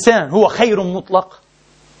حياتك بإنسان هو خير مطلق؟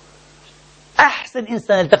 أحسن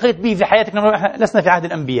إنسان التقيت به في حياتك، لسنا في عهد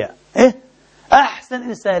الأنبياء، أحسن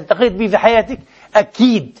إنسان التقيت به في حياتك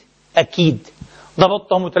أكيد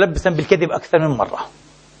ضبطته متلبسا بالكذب أكثر من مرة،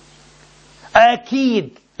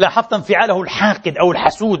 أكيد لاحظت انفعاله الحاقد أو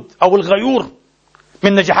الحسود أو الغيور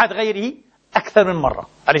من نجاحات غيره أكثر من مرة،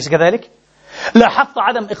 أليس كذلك؟ لاحظت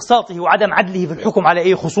عدم إقساطه وعدم عدله في الحكم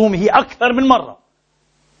على خصومه أكثر من مرة.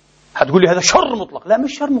 هتقول لي هذا شر مطلق؟ لا،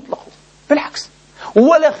 مش شر مطلق هو، بالعكس،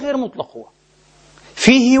 ولا خير مطلق هو،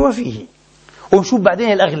 فيه وفيه. ونشوف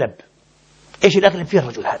بعدين الأغلب، إيش الأغلب فيه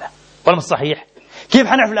الرجل هذا ولا مش صحيح؟ كيف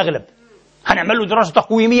حنعرف الأغلب؟ هنعمل له دراسة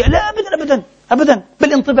تقويمية؟ لا أبدا،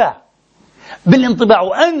 بالانطباع.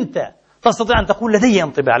 وأنت تستطيع أن تقول لدي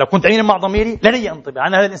انطباع، لو كنت عينا مع ضميري لدي انطباع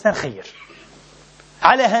أن هذا الإنسان خير،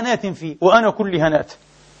 على هنات فيه، وأنا كل هنات.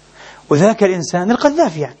 وذاك الإنسان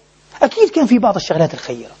القذافي أكيد كان في بعض الشغلات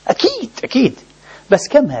الخيرة، أكيد، بس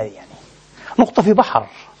كم هذه نقطة في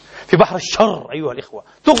بحر الشر أيها الإخوة،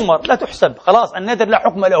 تغمر لا تحسب، خلاص النادر لا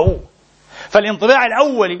حكم له. فالانطباع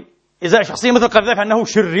الأولي إذا شخصية مثل القذافي أنه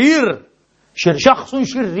شخص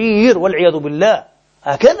شرير والعياذ بالله،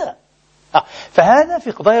 هكذا فهذا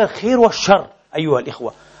في قضايا الخير والشر أيها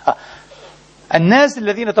الإخوة. الناس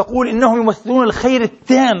الذين تقول إنهم يمثلون الخير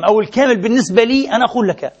التام أو الكامل بالنسبة لي، أنا أقول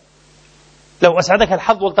لك لو أسعدك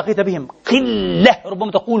الحظ والتقيت بهم قلة،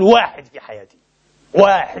 ربما تقول واحد في حياتي،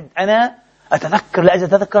 واحد. أنا لا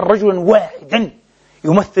أتذكر رجلا واحدا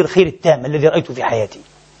يمثل الخير التام الذي رأيته في حياتي.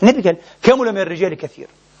 النبي قال كمل من الرجال كثير.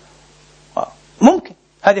 ممكن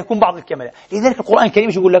هذا يكون بعض الكمال، لذلك القرآن الكريم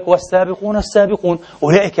يقول لك والسابقون السابقون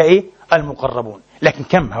أولئك المقربون. لكن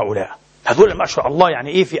كم هؤلاء؟ هذول ما شاء الله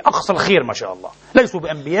يعني في أقصى الخير ما شاء الله، ليسوا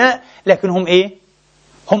بأنبياء لكن هم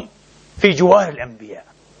هم في جوار الأنبياء،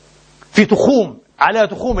 في تخوم على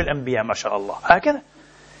تخوم الأنبياء ما شاء الله. هكذا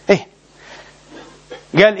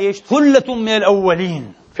قال ثلة من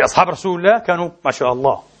الأولين. في أصحاب رسول الله كانوا ما شاء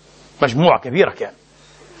الله مجموعة كبيرة كان،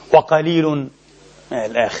 وقليل من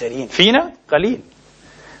الآخرين. فينا قليل،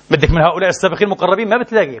 بدك من هؤلاء السابقين المقربين ما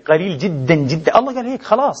بتلاقي، قليل جدا جدا. الله قال هيك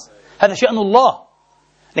خلاص، هذا شأن الله.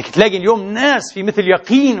 انك تلاقي اليوم ناس في مثل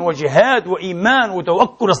يقين وجهاد وإيمان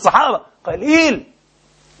وتوكل الصحابة قليل.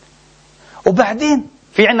 وبعدين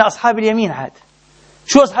في عندنا أصحاب اليمين عاد.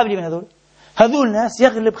 شو أصحاب اليمين هذول ناس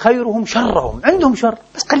يغلب خيرهم شرهم، عندهم شر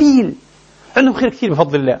بس قليل، عندهم خير كثير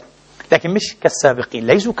بفضل الله، لكن مش كالسابقين،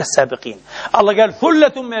 ليسوا كالسابقين. الله قال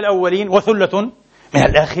ثلة من الأولين وثلة من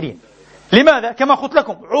الآخرين. لماذا؟ كما قلت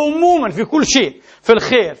لكم عموما في كل شيء، في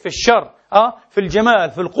الخير في الشر، في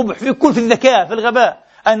الجمال في القبح، في الذكاء في الغباء،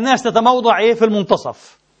 الناس تتموضع في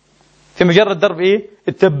المنتصف، في مجرد ضرب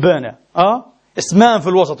التبانة، اسمان في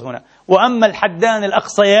الوسط هنا. وأما الحدان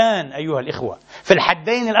الأقصيان أيها الإخوة، في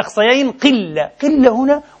الحدين الأقصيين قلة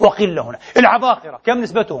هنا وقلة هنا. العباقرة كم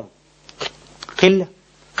نسبتهم؟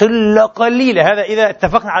 قلة قليلة. هذا إذا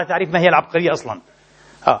اتفقنا على تعريف ما هي العبقرية أصلا.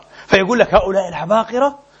 فيقول لك هؤلاء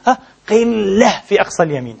العباقرة قلة في أقصى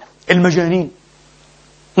اليمين. المجانين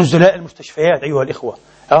نزلاء المستشفيات أيها الإخوة،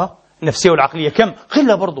 النفسية والعقلية كم؟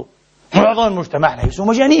 قلة برضو. معظم المجتمع ليسوا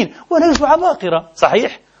مجانين وليسوا عباقرة،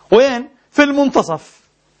 صحيح؟ وين؟ في المنتصف،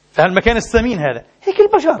 في هالمكان الثمين هذا. هيك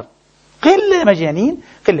البشر قلة مجانين،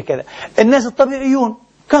 قلة كذا. الناس الطبيعيون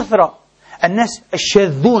كثرة، الناس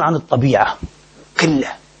الشاذون عن الطبيعة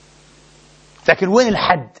قلة. لكن وين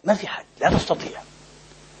الحد؟ ما في حد، لا تستطيع.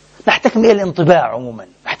 نحتكم إلى الانطباع عموما،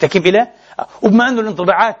 نحتكم إلى، وبما أن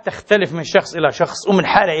الانطباعات تختلف من شخص إلى شخص ومن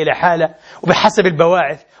حالة إلى حالة، وبحسب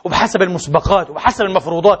البواعث وبحسب المسبقات وبحسب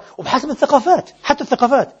المفروضات وبحسب الثقافات، حتى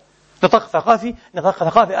الثقافات نطاق ثقافي نطاق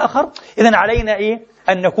ثقافي آخر. إذن علينا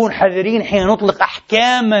أن نكون حذرين حين نطلق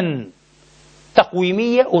أحكاما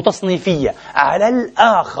تقويمية وتصنيفية على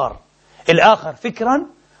الآخر فكرا،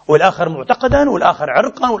 والآخر معتقدا، والآخر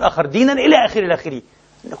عرقا، والآخر دينا، إلى آخره.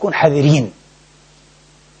 نكون حذرين.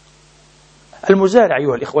 المزارع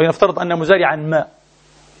أيها الإخوة، نفترض أن مزارعا ما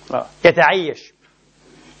يتعيش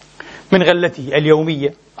من غلته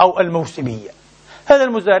اليومية أو الموسمية. هذا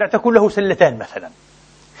المزارع تكون له سلتان مثلا،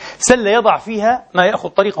 سلة يضع فيها ما يأخذ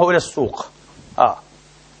طريقه إلى السوق،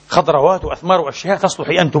 خضروات وأثمار وأشياء تصلح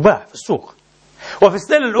أن تباع في السوق. وفي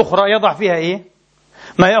السلة الأخرى يضع فيها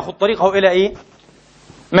ما يأخذ طريقه إلى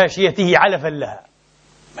ماشيته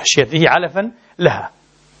علفا لها.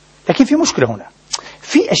 لكن في مشكلة هنا،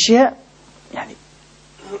 في أشياء يعني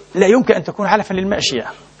لا يمكن أن تكون علفا للماشية،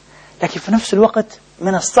 لكن في نفس الوقت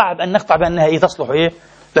من الصعب أن نقطع بأنها تصلح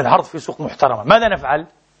للعرض في سوق محترمة. ماذا نفعل؟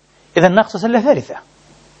 إذا ناقص سلة ثالثة.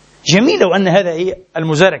 جميل لو أن هذا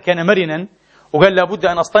المزارع كان مرنا وقال لابد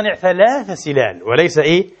أن أصطنع 3 سلال وليس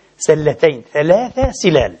سلتين، 3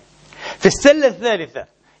 سلال. في السلة الثالثة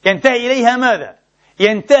ينتهي إليها ماذا؟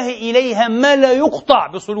 ينتهي إليها ما لا يقطع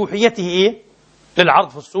بصلوحيته للعرض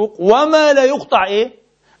في السوق، وما لا يقطع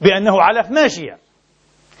بأنه علف ماشية.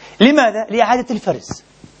 لماذا؟ لإعادة الفرز.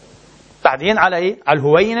 بعدين على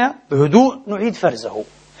الهوينة بهدوء نعيد فرزه،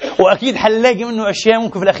 وأكيد حنلاقي منه أشياء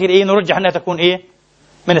ممكن في الأخير نرجح أنها تكون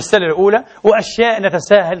من السلة الأولى، وأشياء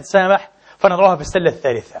نتساهل سامح فنضعها في السلة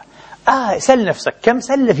الثالثة. سل نفسك، كم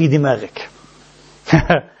سلة في دماغك؟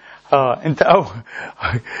 أنت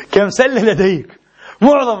كم سلة لديك؟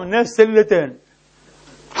 معظم الناس سلتين،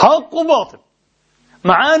 حق وباطل،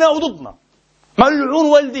 معانا وضدنا، ملعون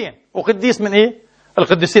والدين وقديس من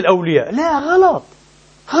القديسين الأولياء. لا، غلط.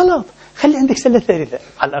 خلي عندك سلة ثالثة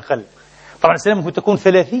على الأقل. طبعا السلة ممكن تكون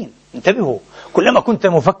 30. انتبهوا، كلما كنت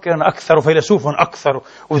مفكرا أكثر وفيلسوفا أكثر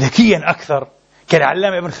وذكيا أكثر،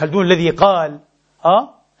 كالعلامة ابن خلدون الذي قال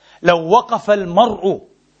لو وقف المرء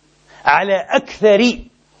على أكثر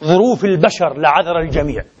ظروف البشر لعذر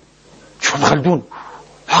الجميع. شوف ابن خلدون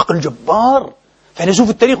عقل جبار، فيلسوف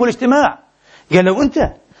التاريخ والاجتماع. قال لو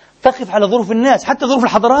أنت تقف على ظروف الناس، حتى ظروف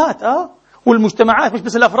الحضارات والمجتمعات، مش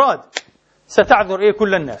بس الأفراد، ستعذر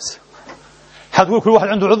كل الناس. حتقول كل واحد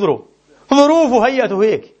عنده عذره، ظروفه هيئته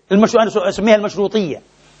هيك. أنا أسميها المشروطية،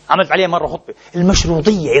 عملت عليها مرة خطبة،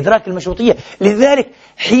 المشروطية، إدراك المشروطية. لذلك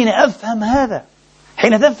حين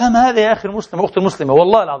تفهم هذا يا أخي المسلم وأختي المسلمة،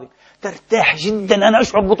 والله العظيم ترتاح جدا. أنا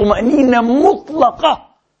أشعر بطمأنينة مطلقة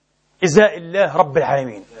إزاء الله رب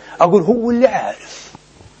العالمين. أقول هو اللي عارف.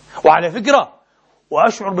 وعلى فكرة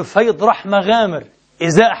وأشعر بفيض رحمة غامر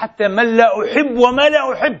إزاء حتى من لا أحب وما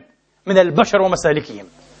لا أحب من البشر ومسالكهم.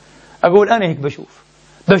 أقول أنا هيك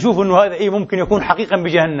بشوف أنه هذا ممكن يكون حقيقا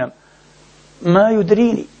بجهنم، ما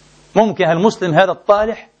يدريني. ممكن المسلم هذا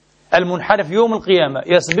الطالح المنحرف يوم القيامة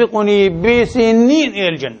يسبقني بسنين إلى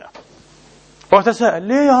الجنة، وأتساءل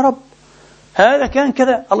ليه يا رب هذا كان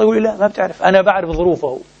كذا؟ الله يقول لي لا، ما بتعرف، أنا بعرف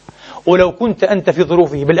ظروفه. ولو كنت أنت في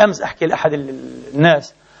ظروفه. بالأمس أحكي لأحد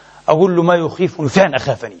الناس أقول له ما يخيفني، فعلا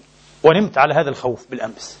أخافني ونمت على هذا الخوف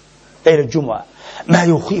بالأمس ليلة الجمعة. ما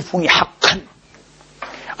يخيفني حقا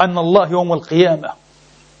أن الله يوم القيامة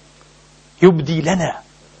يبدي لنا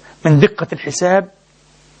من دقة الحساب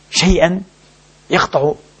شيئا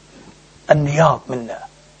يقطع النياط منا.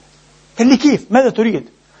 قال لي كيف؟ ماذا تريد؟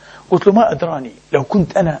 قلت له ما أدراني لو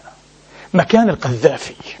كنت أنا مكان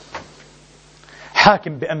القذافي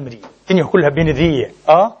حاكم بأمري، الدنيا كلها بينذية،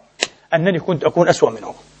 أنني كنت أكون أسوأ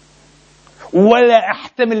منه، ولا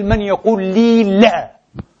أحتمل من يقول لي لا،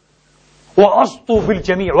 وأسطو في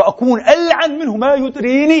الجميع وأكون ألعن منه ما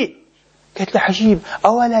يدريني. قلت له عجيب،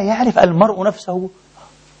 أولا يعرف المرء نفسه؟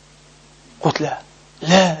 قلت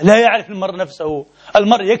لا يعرف المرء نفسه.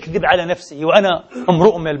 المرء يكذب على نفسه، وأنا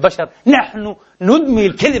امرؤ من البشر، نحن ندمي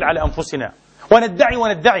الكذب على أنفسنا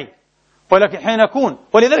وندعي، ولكن حين نكون.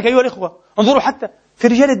 ولذلك أيها الإخوة انظروا حتى في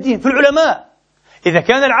رجال الدين، في العلماء، إذا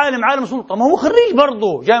كان العالم عالم سلطة ما هو خريج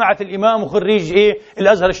برضه جامعة الإمام وخريج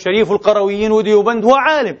الأزهر الشريف والقرويين وديوبند، هو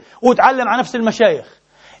عالم وتعلم على نفس المشايخ.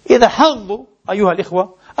 إذا حظوا أيها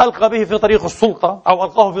الإخوة ألقى به في طريق السلطة أو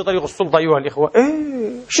ألقاه في طريق السلطة أيها الإخوة،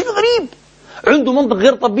 شيء غريب، عنده منطق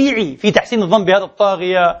غير طبيعي في تحسين الظن بهذا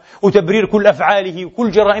الطاغية وتبرير كل أفعاله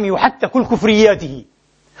وكل جرائمه وحتى كل كفرياته،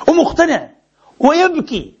 ومقتنع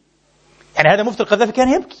ويبكي. يعني هذا مفتي القذافي كان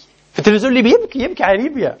يبكي في التلفزيون الليبي، يبكي على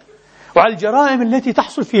ليبيا وعلى الجرائم التي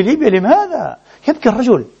تحصل في ليبيا. لماذا يبكي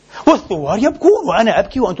الرجل؟ والثوار يبكون وأنا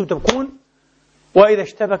أبكي وأنتم تبكون. وإذا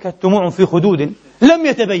اشتبكت دموع في خدود لم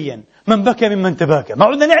يتبين من بكى ممن تباكى، ما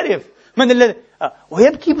عدنا نعرف من الذي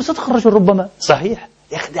ويبكي بصدق الرجل. ربما صحيح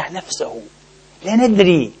يخدع نفسه، لا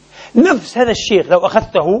ندري. نفس هذا الشيخ لو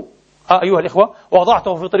أخذته أيها الإخوة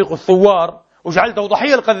ووضعته في طريق الثوار وجعلته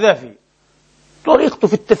ضحية القذافي، طريقته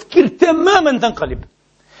في التفكير تماما تنقلب.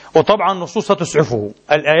 وطبعا نصوصها تسعفه،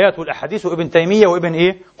 الآيات والأحاديث وابن تيمية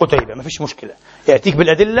وابن قتيبة، ما فيش مشكلة، يأتيك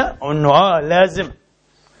بالأدلة وأنه لازم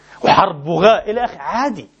وحرب بغاء إلى آخره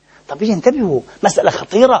عادي. طب انتبهوا، مسألة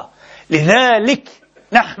خطيرة. لذلك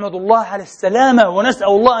نحمد الله على السلامة ونسأل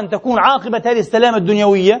الله أن تكون عاقبة هذه السلامة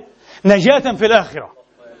الدنيوية نجاة في الآخرة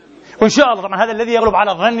وإن شاء الله. طبعا هذا الذي يغلب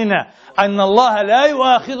على ظننا أن الله لا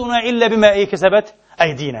يؤاخذنا إلا بما كسبت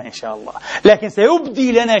أيدينا إن شاء الله، لكن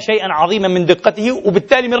سيبدي لنا شيئا عظيما من دقته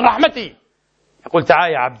وبالتالي من رحمته. يقول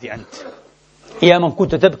تعال يا عبدي أنت يا من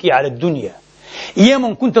كنت تبكي على الدنيا، يا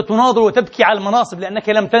من كنت تناظر وتبكي على المناصب لأنك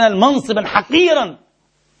لم تنل منصبا حقيرا،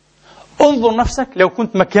 انظر نفسك لو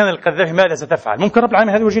كنت مكان القذافي ماذا ستفعل. ممكن رب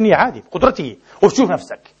العالمين هذه وجهنية عادي بقدرته، وتشوف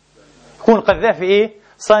نفسك يكون القذافي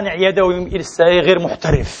صانع يدوي لسه غير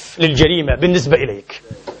محترف للجريمة بالنسبة إليك،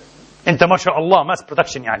 أنت ما شاء الله ماس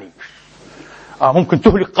بروتكشن، يعني ممكن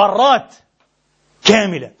تهلك قارات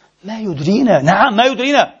كاملة. ما يدرينا، نعم ما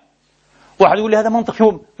يدرينا. واحد يقول لي هذا منطق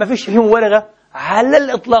فيه ما فيش فيه مبالغة على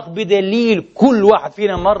الإطلاق، بدليل كل واحد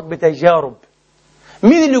فينا مر بتجارب.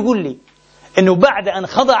 مين اللي يقول لي أنه بعد أن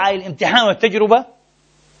خضع الامتحان والتجربة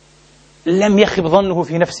لم يخب ظنه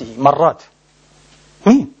في نفسه مرات؟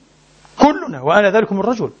 مين؟ كلنا، وأنا ذلكم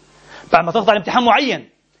الرجل. بعد ما تخضع الامتحان معين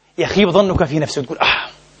يخيب ظنك في نفسك وتقول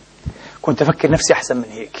كنت أفكر نفسي أحسن من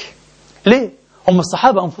هيك. ليه؟ هم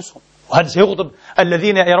الصحابة أنفسهم، وهذا سيغضب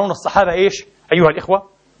الذين يرون الصحابة أيها الإخوة؟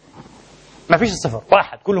 ما فيش الصفر،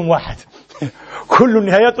 واحد، كلهم واحد كل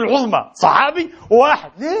النهايات العظمى صحابي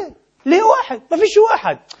واحد. ليه واحد؟ ما فيش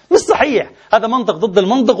واحد، مش صحيح. هذا منطق ضد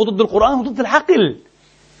المنطق وضد القرآن وضد العقل.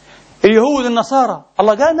 اليهود النصارى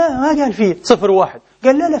الله قال ما قال فيه صفر واحد،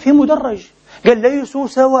 قال لا في مدرج، قال ليسوا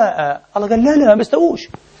سواء. الله قال لا ما بيستووش،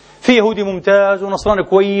 في يهودي ممتاز ونصراني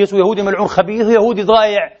كويس ويهودي ملعون خبيث ويهودي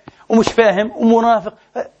ضايع ومش فاهم ومنافق،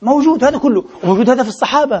 موجود هذا كله، وموجود هذا في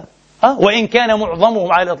الصحابة. وإن كان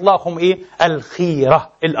معظمهم على الإطلاق هم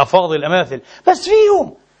الخيرة الأفاضل الأماثل، بس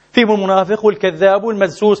فيهم المنافق والكذاب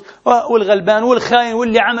والمدسوس والغلبان والخاين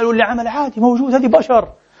واللي عمل عادي موجود، هذه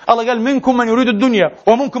بشر. الله قال منكم من يريد الدنيا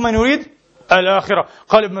ومنكم من يريد الآخرة.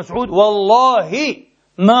 قال ابن مسعود والله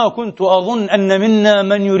ما كنت أظن أن منا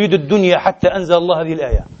من يريد الدنيا حتى أنزل الله هذه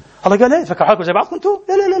الآية. الله قال لا فكروا حالكم زي بعض كنتوا،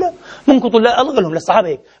 لا لا لا لا، منكم طلاب، ألغى لهم للصحابة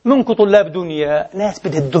هيك، منكم طلاب دنيا، ناس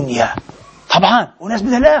بدها الدنيا طبعا وناس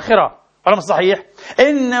بدها الآخرة، ولا مش صحيح؟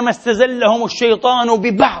 إنما استزلهم الشيطان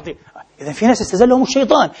ببعض. إذا في ناس استزلهم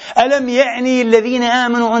الشيطان. ألم يعني الذين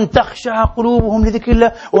آمنوا أن تخشع قلوبهم لذكر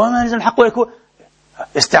الله وما نزل الحق ويكون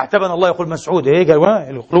استعتبنا الله. يقول مسعود قال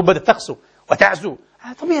القلوب بدأت تقسو وتعزو.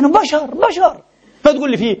 طبيعي بشر. ما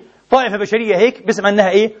تقول لي في طائفة بشرية هيك باسم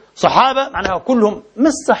أنها صحابة معناها كلهم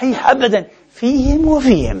مش صحيح أبدا، فيهم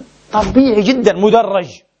وفيهم، طبيعي جدا،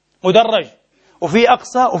 مدرج وفي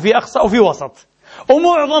أقصى وفي وسط،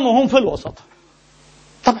 ومعظمهم في الوسط.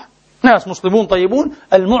 طبعا ناس مسلمون طيبون،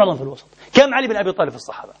 المعظم في الوسط. كم علي بن أبي طالب في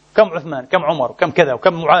الصحابة؟ كم عثمان؟ كم عمر؟ وكم كذا؟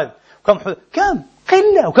 وكم معاذ؟ وكم كم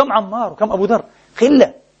قلة، وكم عمار؟ وكم أبو ذر؟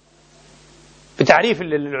 قلة. بتعريف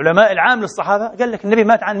العلماء العام للصحابة قال لك النبي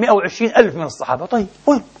مات عن 120,000 من الصحابة. طيب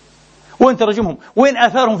وين ترجمهم؟ وين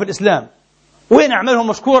آثارهم في الإسلام؟ وين أعمالهم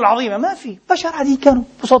مشكورة العظيمة؟ ما في، بشر عادي كانوا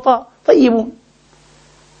بسطاء طيبون،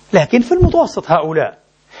 لكن في المتوسط هؤلاء.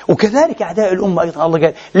 وكذلك أعداء الأمة أيضا الله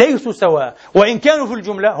قال ليسوا سواء، وإن كانوا في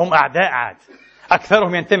الجملة هم أعداء عاد،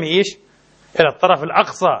 أكثرهم ينتمي إلى الطرف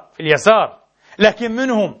الأقصى في اليسار، لكن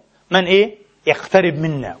منهم من يقترب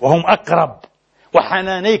منا وهم أقرب،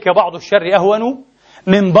 وحنانيك بعض الشر أهون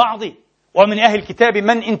من بعض، ومن أهل الكتاب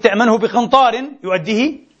من إن تأمنه بقنطار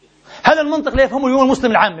يؤديه. هذا المنطق لا يفهمه اليوم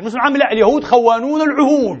المسلم العام. لا، اليهود خوانون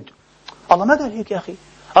العهود. الله ما قال هيك يا أخي،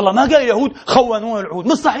 الله ما قال اليهود خوانون العهود،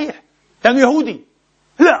 مش صحيح، لأنه يهودي.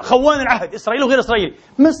 لا، خوان العهد، إسرائيل وغير إسرائيل،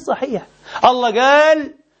 مش صحيح. الله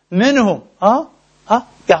قال منهم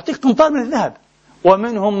يعطيك قنطار من الذهب،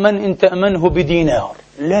 ومنهم من إن تأمنه بدينار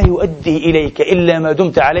لا يؤدي إليك إلا ما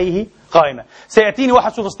دمت عليه قائمة. سيأتيني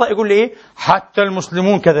واحد سوفسطائي يقول لي حتى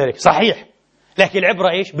المسلمون كذلك. صحيح، لكن العبرة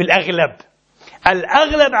بالأغلب.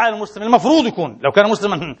 الأغلب على المسلم المفروض يكون، لو كان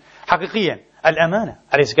مسلما حقيقيا، الأمانة،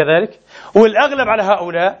 أليس كذلك؟ والأغلب على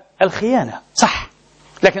هؤلاء الخيانة. صح،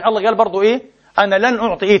 لكن الله قال برضو أنا لن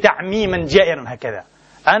أعطي تعميما جائرا هكذا،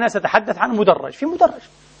 أنا سأتحدث عن مدرج،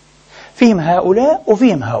 فيهم هؤلاء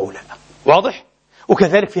وفيهم هؤلاء، واضح؟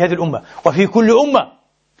 وكذلك في هذه الأمة وفي كل أمة.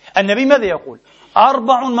 النبي ماذا يقول؟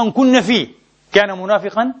 4 من كن فيه كان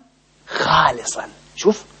منافقا خالصا.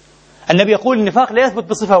 شوف، النبي يقول النفاق لا يثبت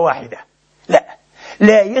بصفة واحدة،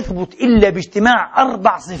 لا يثبت إلا باجتماع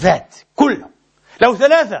 4 صفات كلهم. لو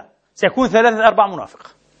 3 سيكون 3 4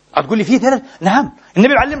 منافق. هتقول لي في 3؟ نعم،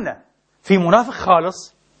 النبي علمنا في منافق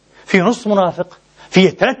خالص، في نص منافق،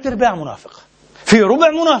 في 3/4 منافق، في ربع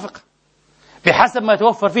منافق، بحسب ما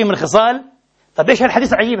يتوفر فيه من خصال. طب ليش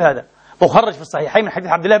هالحديث العجيب هذا؟ مخرج في الصحيحين من حديث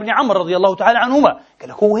عبد الله بن عمر رضي الله تعالى عنهما. قال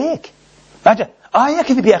لك هو هيك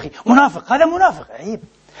يكذب يا أخي، منافق، هذا منافق. عيب،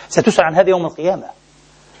 ستسأل عن هذا يوم القيامة.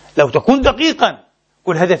 لو تكون دقيقا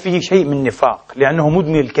قل هذا فيه شيء من نفاق، لأنه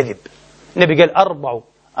مدمن الكذب. النبي قال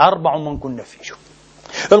 4 من كن فيه. شوف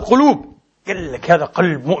القلوب، قال لك هذا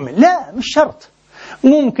قلب مؤمن. لا، مش شرط،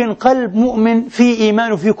 ممكن قلب مؤمن في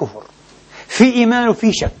إيمان وفي كفر، في إيمان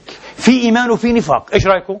وفي شك، في إيمان وفي نفاق. إيش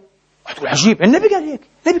رأيكم؟ تقول عجيب، النبي قال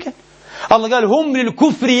هيك. الله قال هم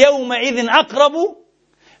للكفر يومئذ أقرب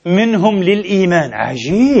منهم للإيمان.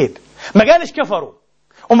 عجيب، ما قالش كفروا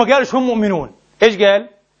وما قالش هم مؤمنون. إيش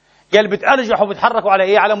قال بتأرجحوا وبتحركوا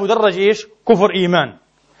على على مدرج كفر إيمان.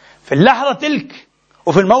 في اللحظة تلك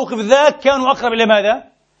وفي الموقف ذاك كانوا أقرب إلى ماذا؟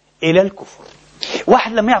 إلى الكفر.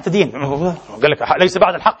 واحد لما يعطي دين قال لك ليس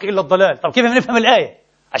بعد الحق إلا الضلال. طب كيف نفهم الآية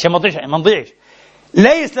عشان ما نضيعش؟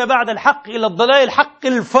 ليس بعد الحق إلا الضلال، الحق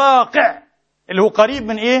الفاقع اللي هو قريب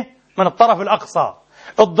من من الطرف الأقصى،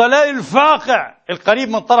 الضلال الفاقع القريب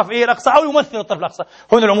من الطرف الأقصى أو يمثل الطرف الأقصى.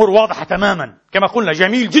 هنا الأمور واضحة تماما، كما قلنا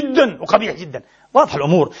جميل جدا وقبيح جدا. واضح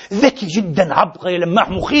الأمور، ذكي جدا، عبقري، لماح،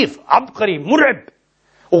 مخيف، عبقري، مرعب،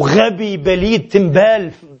 وغبي، بليد،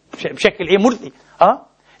 تنبال بشكل مرثي.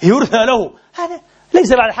 يرثى له. هذا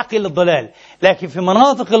ليس بعد الحق إلا الضلال. لكن في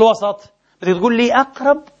مناطق الوسط بتقول لي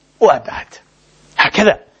أقرب وأبعد.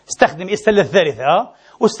 هكذا استخدم السلة الثالثة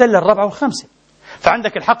والسلة الرابعة والخامسة.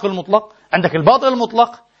 فعندك الحق المطلق، عندك الباطل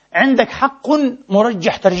المطلق، عندك حق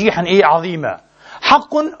مرجح ترجيحا عظيما،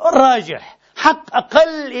 حق راجح، حق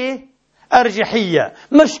أقل أرجحية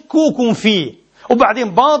مشكوك فيه،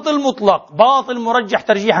 وبعدين باطل مطلق، باطل مرجح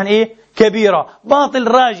ترجيحا كبيرة، باطل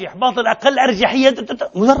راجح، باطل أقل أرجحية،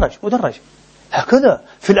 مدرج. هكذا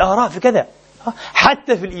في الآراء، في كذا،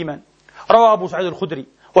 حتى في الإيمان. روى أبو سعيد الخدري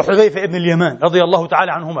وحذيفة ابن اليمان رضي الله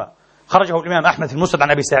تعالى عنهما، خرجه الإمام أحمد في المسند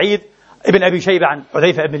عن أبي سعيد ابن أبي شيبة عن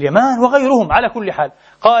حذيفة ابن اليمان وغيرهم. على كل حال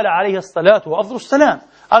قال عليه الصلاة وأفضل السلام: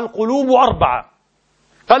 القلوب 4،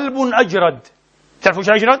 قلب أجرد. تعرفوا ايش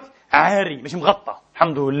أجرد؟ عاري، مش مغطى،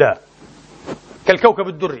 الحمد لله، كالكوكب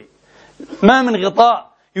الدري، ما من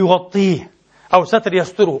غطاء يغطيه أو ستر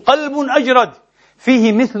يستره. قلب أجرد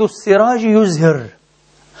فيه مثل السراج يزهر،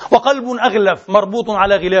 وقلب أغلف مربوط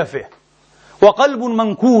على غلافه، وقلب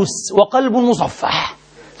منكوس، وقلب مصفح.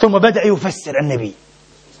 ثم بدأ يفسر النبي.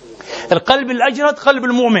 القلب الأجرد قلب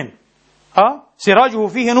المؤمن، سراجه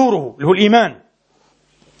فيه نوره اللي هو الإيمان.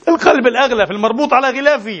 القلب الأغلف المربوط على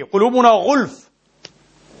غلافه، قلوبنا غلف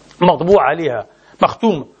مطبوع عليها،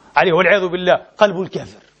 مختوم عليه والعياذ بالله، قلب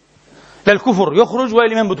الكافر. لا الكفر يخرج ولا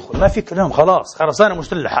الإيمان بدخل، ما في كلام، خلاص خرسانة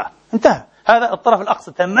مسلحة، انتهى. هذا الطرف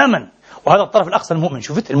الأقصى تماما، وهذا الطرف الأقصى المؤمن.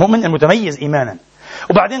 شفت المؤمن المتميز إيمانا.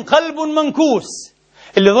 وبعدين قلب منكوس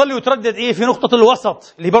اللي ظل يتردد في نقطة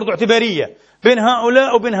الوسط اللي برضو اعتبارية بين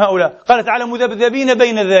هؤلاء وبين هؤلاء. قال تعالى مذبذبين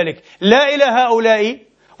بين ذلك، لا إلى هؤلاء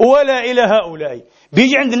ولا إلى هؤلاء.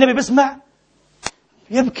 بيجي عند النبي بسمع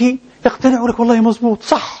يبكي يقتنع لك والله مزبوط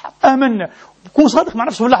صح آمنا، بكون صادق مع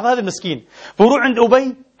نفسه في اللحظة هذه المسكين. بروح عند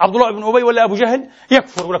أبي عبد الله بن أبي ولا أبو جهل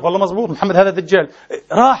يكفر يقول لك والله مزبوط محمد هذا دجال،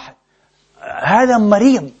 راح هذا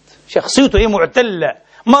مريض شخصيته معتلة،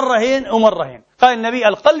 مرة هين ومرة هين. قال النبي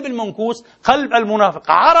القلب المنكوس قلب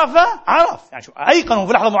المنافق، عرف يعني شو أيقنه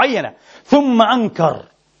في لحظة معينة ثم أنكر.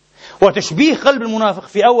 وتشبيه قلب المنافق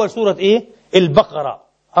في أول سورة البقرة،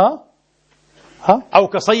 أو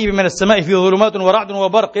كصيب من السماء في ظلمات ورعد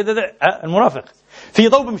وبرق، المنافق في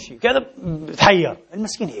ضوء بمشي كذا بتحير.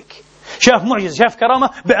 المسكين هيك شاف معجزة، شاف كرامة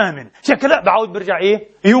بآمن، شاف كذا بعود برجع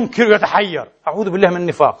ينكر ويتحير. أعوذ بالله من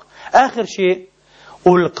النفاق. آخر شيء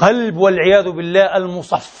والقلب والعياذ بالله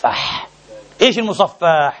المصفح. إيش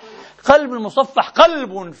المصفح؟ قلب المصفح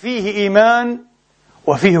قلب فيه إيمان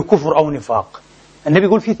وفيه كفر أو نفاق. النبي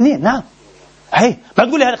يقول فيه اثنين، نعم. هي ما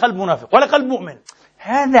تقول لي هذا قلب منافق ولا قلب مؤمن،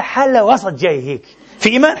 هذا حالة وسط جاي هيك، في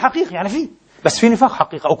إيمان حقيقي يعني فيه، بس في نفاق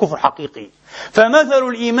حقيقي أو كفر حقيقي. فمثل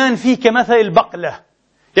الإيمان فيه كمثل البقلة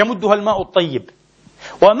يمدها الماء الطيب،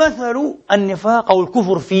 ومثل النفاق أو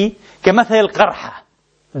الكفر فيه كمثل القرحة،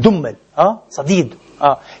 دمل صديد،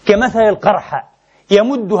 كمثل القرحة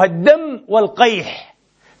يمدها الدم والقيح،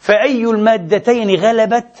 فأي المادتين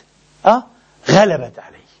غلبت غلبت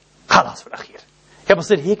عليه. خلاص في الأخير يا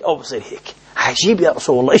بصير هيك أو بصير هيك. عجيب يا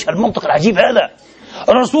رسول الله، إيش المنطق العجيب هذا؟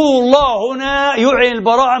 رسول الله هنا يعلن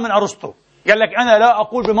البراءة من أرسطو، قال لك أنا لا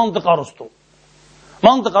أقول بمنطق أرسطو.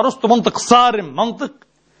 منطق أرسطو منطق صارم، منطق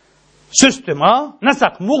سيستم،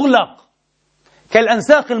 نسق مغلق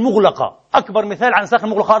كالأنساق المغلقة. أكبر مثال عن أنساق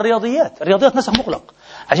المغلقة الرياضيات نسق مغلق.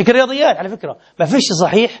 عشان كده الرياضيات على فكرة ما فيش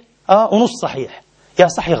صحيح ونص صحيح، يا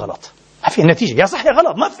صح يا غلط، ما في النتيجة يا صح يا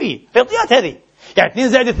غلط، ما في رياضيات هذه. يعني 2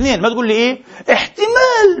 زائد 2 ما تقول لي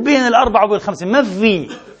احتمال بين 4 وبين 5، ما في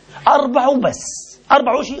 4 وبس،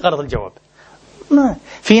 4 وشي غلط الجواب. ما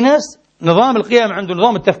في ناس نظام القيم عنده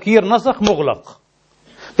نظام التفكير نسق مغلق،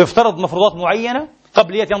 بيفترض مفروضات معينة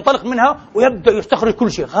قبليات ينطلق منها ويبدأ يستخرج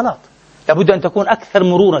كل شيء غلط. لابد أن تكون أكثر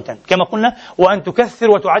مرونة كما قلنا، وأن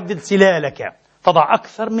تكثر وتعدد سلالك، تضع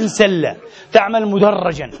أكثر من سلة، تعمل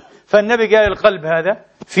مدرجا. فالنبي قال القلب هذا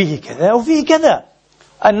فيه كذا وفيه كذا.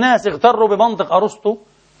 الناس اغتروا بمنطق أرسطو.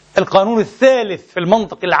 القانون الثالث في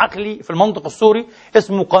المنطق العقلي في المنطق السوري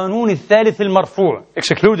اسمه قانون الثالث المرفوع،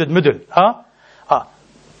 excluded middle.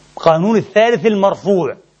 قانون الثالث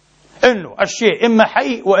المرفوع، إنه الشيء إما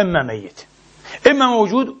حي وإما ميت، إما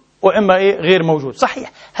موجود وإما غير موجود.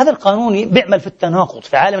 صحيح هذا القانون بيعمل في التناقض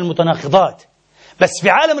في عالم المتناقضات، بس في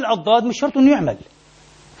عالم الأضداد مش شرط إنه يعمل.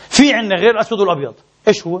 في عندنا غير الأسود والأبيض،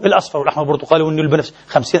 إيش هو؟ الأصفر والأحمر والبرتقالي والنيل البنفسجي،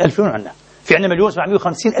 50,000 لون عندنا. في عندنا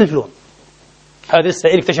 1,750,000 لون، هذا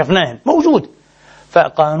السائل اكتشفناه موجود.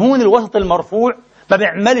 فقانون الوسط المرفوع ما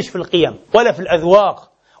بيعملش في القيم ولا في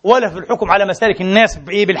الأذواق ولا في الحكم على مسالك الناس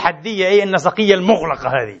بالحدية النسقية المغلقة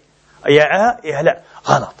هذه. يا لا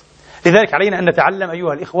غلط. لذلك علينا أن نتعلم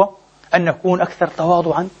أيها الإخوة أن نكون أكثر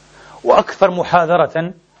تواضعا وأكثر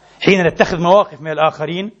محاذرة حين نتخذ مواقف من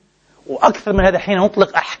الآخرين، وأكثر من هذا حين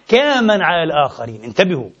نطلق أحكاما على الآخرين.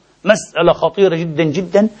 انتبهوا، مسألة خطيرة جدا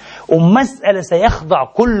جدا، ومسألة سيخضع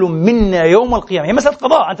كل منا يوم القيامة. هي مسألة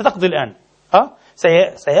قضاء، أنت تقضي الآن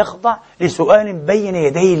سيخضع لسؤال بين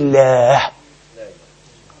يدي الله.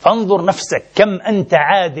 فانظر نفسك، كم أنت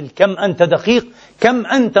عادل، كم أنت دقيق، كم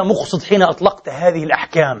أنت مقصد حين أطلقت هذه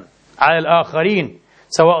الأحكام على الآخرين،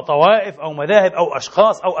 سواء طوائف أو مذاهب أو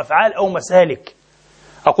أشخاص أو أفعال أو مسالك.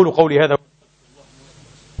 أقول قولي هذا.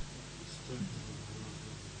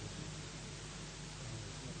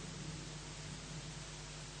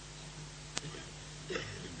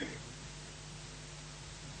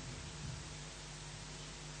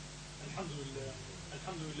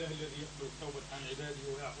 الحمد لله الذي يقبل التوبة عن عباده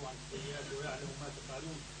ويعفو عن السيئات ويعلم ما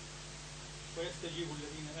تفعلون، ويستجيب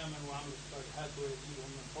الذين آمنوا وعملوا الصالحات ويزيدهم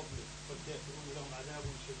من فضله، والكافرون لهم عذاب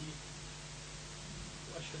شديد.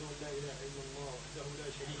 وأشهد أن لا إله إلا الله وحده لا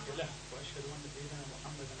شريك له وأشهد أن سيدنا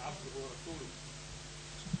محمدا عبده ورسوله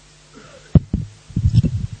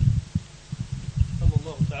صلى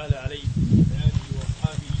الله تعالى عليه وعلى آله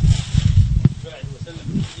وأصحابه وأتباعه وسلم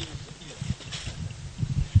تسليما كثيرا.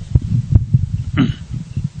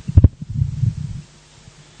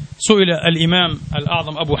 سئل الإمام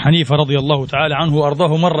الأعظم أبو حنيفة رضي الله تعالى عنه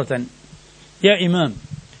وأرضاه مرة: يا إمام،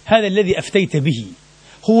 هذا الذي أفتيت به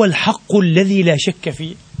هو الحق الذي لا شك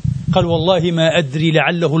فيه؟ قال: والله ما أدري،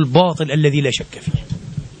 لعله الباطل الذي لا شك فيه.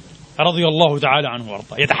 رضي الله تعالى عنه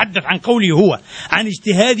وأرضاه، يتحدث عن قوله هو، عن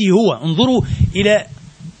اجتهاده هو. انظروا إلى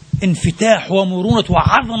انفتاح ومرونة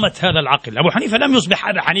وعظمة هذا العقل. أبو حنيفة لم يصبح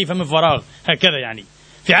أبا حنيفة من فراغ هكذا، يعني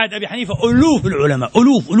في عهد أبي حنيفة ألوف العلماء،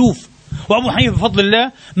 ألوف. وأبو حنيفة بفضل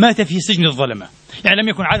الله مات في سجن الظلمة، يعني لم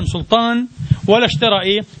يكن عالم سلطان ولا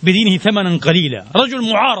اشترى بدينه ثمنا قليلا.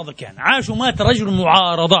 رجل معارضة كان، عاش ومات رجل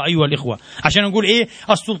معارضة أيها الإخوة، عشان نقول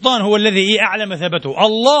السلطان هو الذي أعلى مثابته،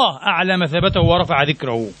 الله أعلى مثابته ورفع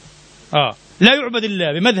ذكره. لا يعبد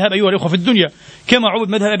الله بمذهب أيها الإخوة في الدنيا كما عبد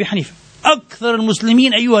مذهب أبي حنيفة. أكثر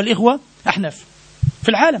المسلمين أيها الإخوة أحناف في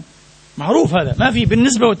العالم، معروف هذا، ما في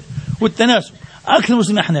بالنسبة والتناسب. أكثر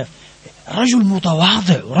المسلمين أحناف. رجل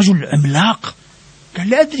متواضع ورجل عملاق، قال: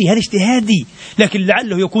 لا أدري، هذا اجتهادي، لكن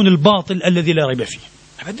لعله يكون الباطل الذي لا ريب فيه.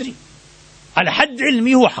 لا أدري، على حد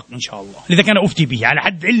علمي هو حق إن شاء الله، لذا كان أفتي به على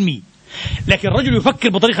حد علمي. لكن الرجل يفكر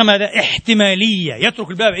بطريقة ماذا؟ احتمالية، يترك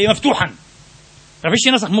الباب مفتوحا، ما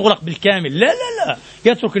فيش نسق مغلق بالكامل، لا،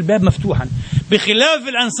 يترك الباب مفتوحا. بخلاف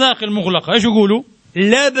الأنساق المغلقة، ايش يقولوا؟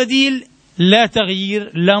 لا بديل، لا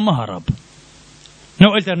تغيير، لا مهرب. No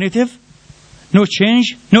alternative, no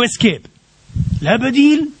change, no escape. لا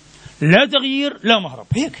بديل، لا تغيير، لا مهرب.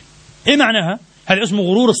 هيك ايه معناها؟ هذا اسمه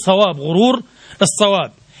غرور الصواب، غرور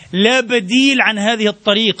الصواب. لا بديل عن هذه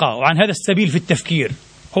الطريقة وعن هذا السبيل في التفكير،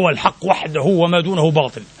 هو الحق وحده وما دونه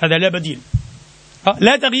باطل، هذا لا بديل.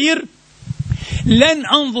 لا تغيير، لن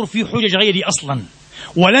أنظر في حجج غيري أصلا،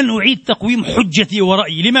 ولن أعيد تقويم حجتي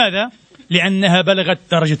ورأيي. لماذا؟ لأنها بلغت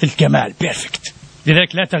درجة الكمال، بيرفكت.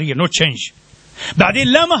 لذلك لا تغيير، no change. بعدين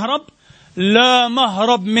لا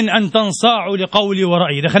مهرب من أن تنصاعوا لقولي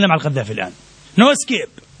ورأيي. دخلنا مع القذافي الآن، no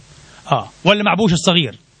escape. ولا مع بوش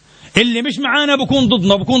الصغير، اللي مش معانا بكون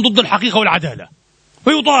ضدنا، بكون ضد الحقيقة والعدالة،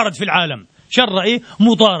 ويطارد في العالم شر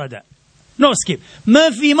مطاردة. no escape، ما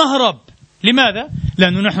في مهرب. لماذا؟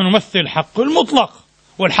 لأنه نحن نمثل الحق المطلق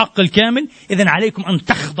والحق الكامل، إذن عليكم أن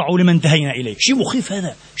تخضعوا لما انتهينا إليه. شيء مخيف،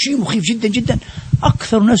 هذا شيء مخيف جدا جدا.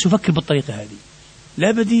 أكثر الناس يفكر بالطريقة هذه،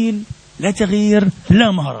 لا بديل، لا تغيير،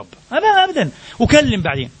 لا مهرب، أبدا. وكلم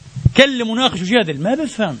بعدين، كلم وناقش وجادل، ما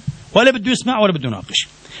بفهم ولا بده يسمع ولا بده يناقش.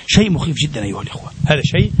 شيء مخيف جدا أيها الإخوة، هذا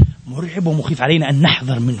شيء مرعب ومخيف. علينا أن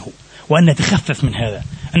نحذر منه وأن نتخفف من هذا،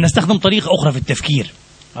 أن نستخدم طريقة أخرى في التفكير.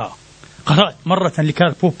 قرأت مرة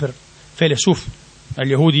لكارل بوبر، فيلسوف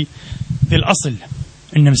اليهودي ذي الأصل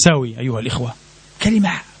النمساوي أيها الإخوة،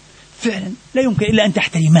 كلمة فعلا لا يمكن إلا أن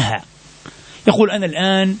تحترمها. يقول: أنا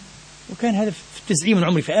الآن، وكان هذا في 90 من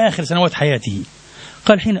عمري، في آخر سنوات حياته،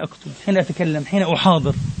 قال: حين أكتب، حين أتكلم، حين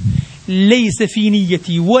أحاضر، ليس في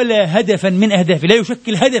نيتي ولا هدفا من أهدافي، لا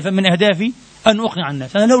يشكل هدفا من أهدافي أن أقنع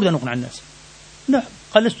الناس. أنا لا أريد أن أقنع الناس، لا.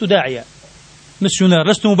 قال: لست داعية مسيونار،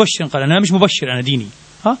 لست مبشر. قال: أنا مش مبشر، أنا ديني.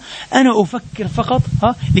 أنا أفكر فقط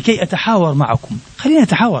لكي أتحاور معكم. خلينا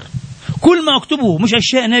نتحاور، كل ما أكتبه مش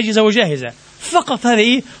أشياء ناجزة وجاهزة، فقط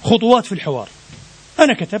هذه خطوات في الحوار.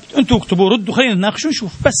 أنا كتبت، أنتوا اكتبوا، ردوا، خلينا نناقش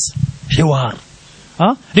ونشوف، بس حوار.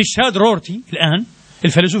 ريشارد رورتي الآن،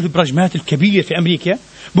 الفيلسوف البراجماتي الكبير في أمريكا،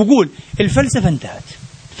 بقول: الفلسفة انتهت،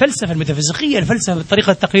 الفلسفة الميتافيزيقية، الفلسفة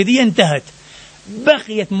بالطريقة التقليدية انتهت،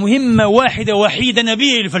 بقيت مهمة واحدة وحيدة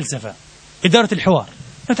نبية للفلسفة: إدارة الحوار.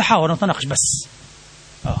 نتحاور، نتناقش بس.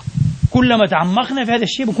 كلما تعمقنا في هذا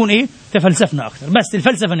الشيء بنكون تفلسفنا أكثر. بس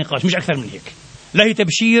الفلسفة نقاش، مش أكثر من هيك. لا هي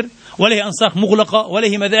تبشير، ولا هي أنساق مغلقة، ولا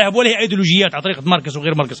هي مذاهب، ولا هي أيديولوجيات على طريقة ماركس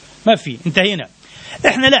وغير ماركس، ما في، انتهينا.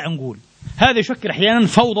 إحنا لا نقول هذا يشكل أحيانا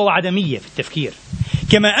فوضى وعدمية في التفكير،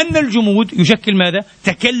 كما أن الجمود يشكل ماذا؟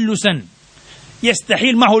 تكلسا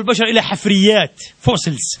يستحيل معه البشر إلى حفريات،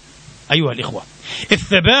 فوسلز أيها الإخوة.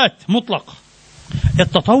 الثبات مطلق،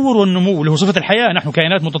 التطور والنمو اللي هو صفة الحياة، نحن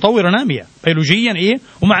كائنات متطورة نامية بيولوجيا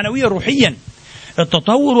ومعنويا روحيا.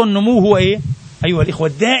 التطور والنمو هو أيها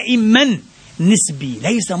الإخوة دائما نسبي،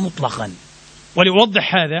 ليس مطلقا.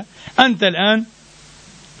 ولأوضح هذا، أنت الآن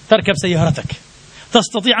تركب سيارتك،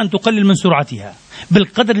 تستطيع أن تقلل من سرعتها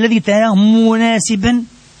بالقدر الذي تراه مناسبا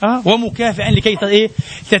ومكافئا لكي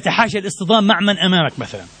تتحاشى الاصطدام مع من أمامك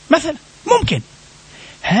مثلا ممكن.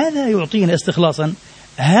 هذا يعطينا استخلاصا.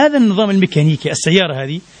 هذا النظام الميكانيكي، السيارة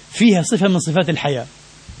هذه فيها صفة من صفات الحياة،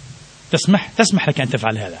 تسمح لك أن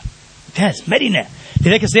تفعل هذا، ممتاز، مرنة.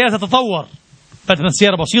 لذلك السيارة تتطور، بدأت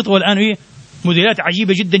سيارة بسيطة والآن هي موديلات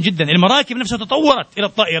عجيبة جدا جدا. المراكب نفسها تطورت إلى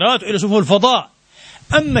الطائرات وإلى سفن الفضاء.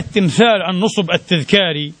 أما التمثال النصب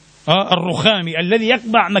التذكاري الرخامي الذي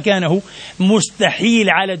يقبع مكانه، مستحيل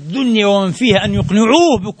على الدنيا ومن فيها أن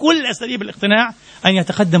يقنعوه بكل أساليب الاقتناع أن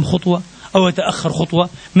يتقدم خطوة أو يتأخر خطوة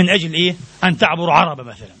من أجل أن تعبر عربة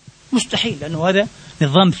مثلا. مستحيل، لأنه هذا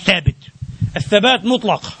نظام ثابت. الثبات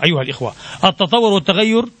مطلق أيها الإخوة، التطور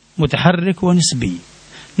والتغير متحرك ونسبي.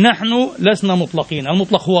 نحن لسنا مطلقين،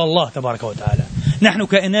 المطلق هو الله تبارك وتعالى. نحن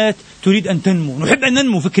كائنات تريد أن تنمو، نحب أن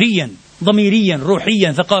ننمو فكريا، ضميريا،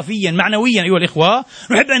 روحيا، ثقافيا، معنويا أيها الإخوة،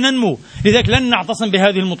 نحب أن ننمو. لذلك لن نعتصم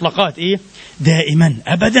بهذه المطلقات دائما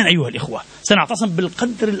أبدا أيها الإخوة، سنعتصم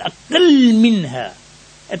بالقدر الأقل منها،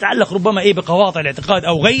 يتعلق ربما بقواطع الاعتقاد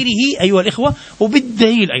أو غيره أيها الإخوة،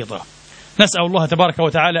 وبالدليل أيضا. نسأل الله تبارك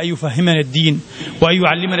وتعالى أن يفهمنا الدين وأن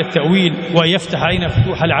يعلمنا التأويل وأن يفتح علينا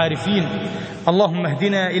فتوح العارفين. اللهم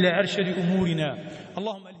اهدنا إلى أرشد أمورنا.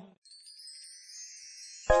 اللهم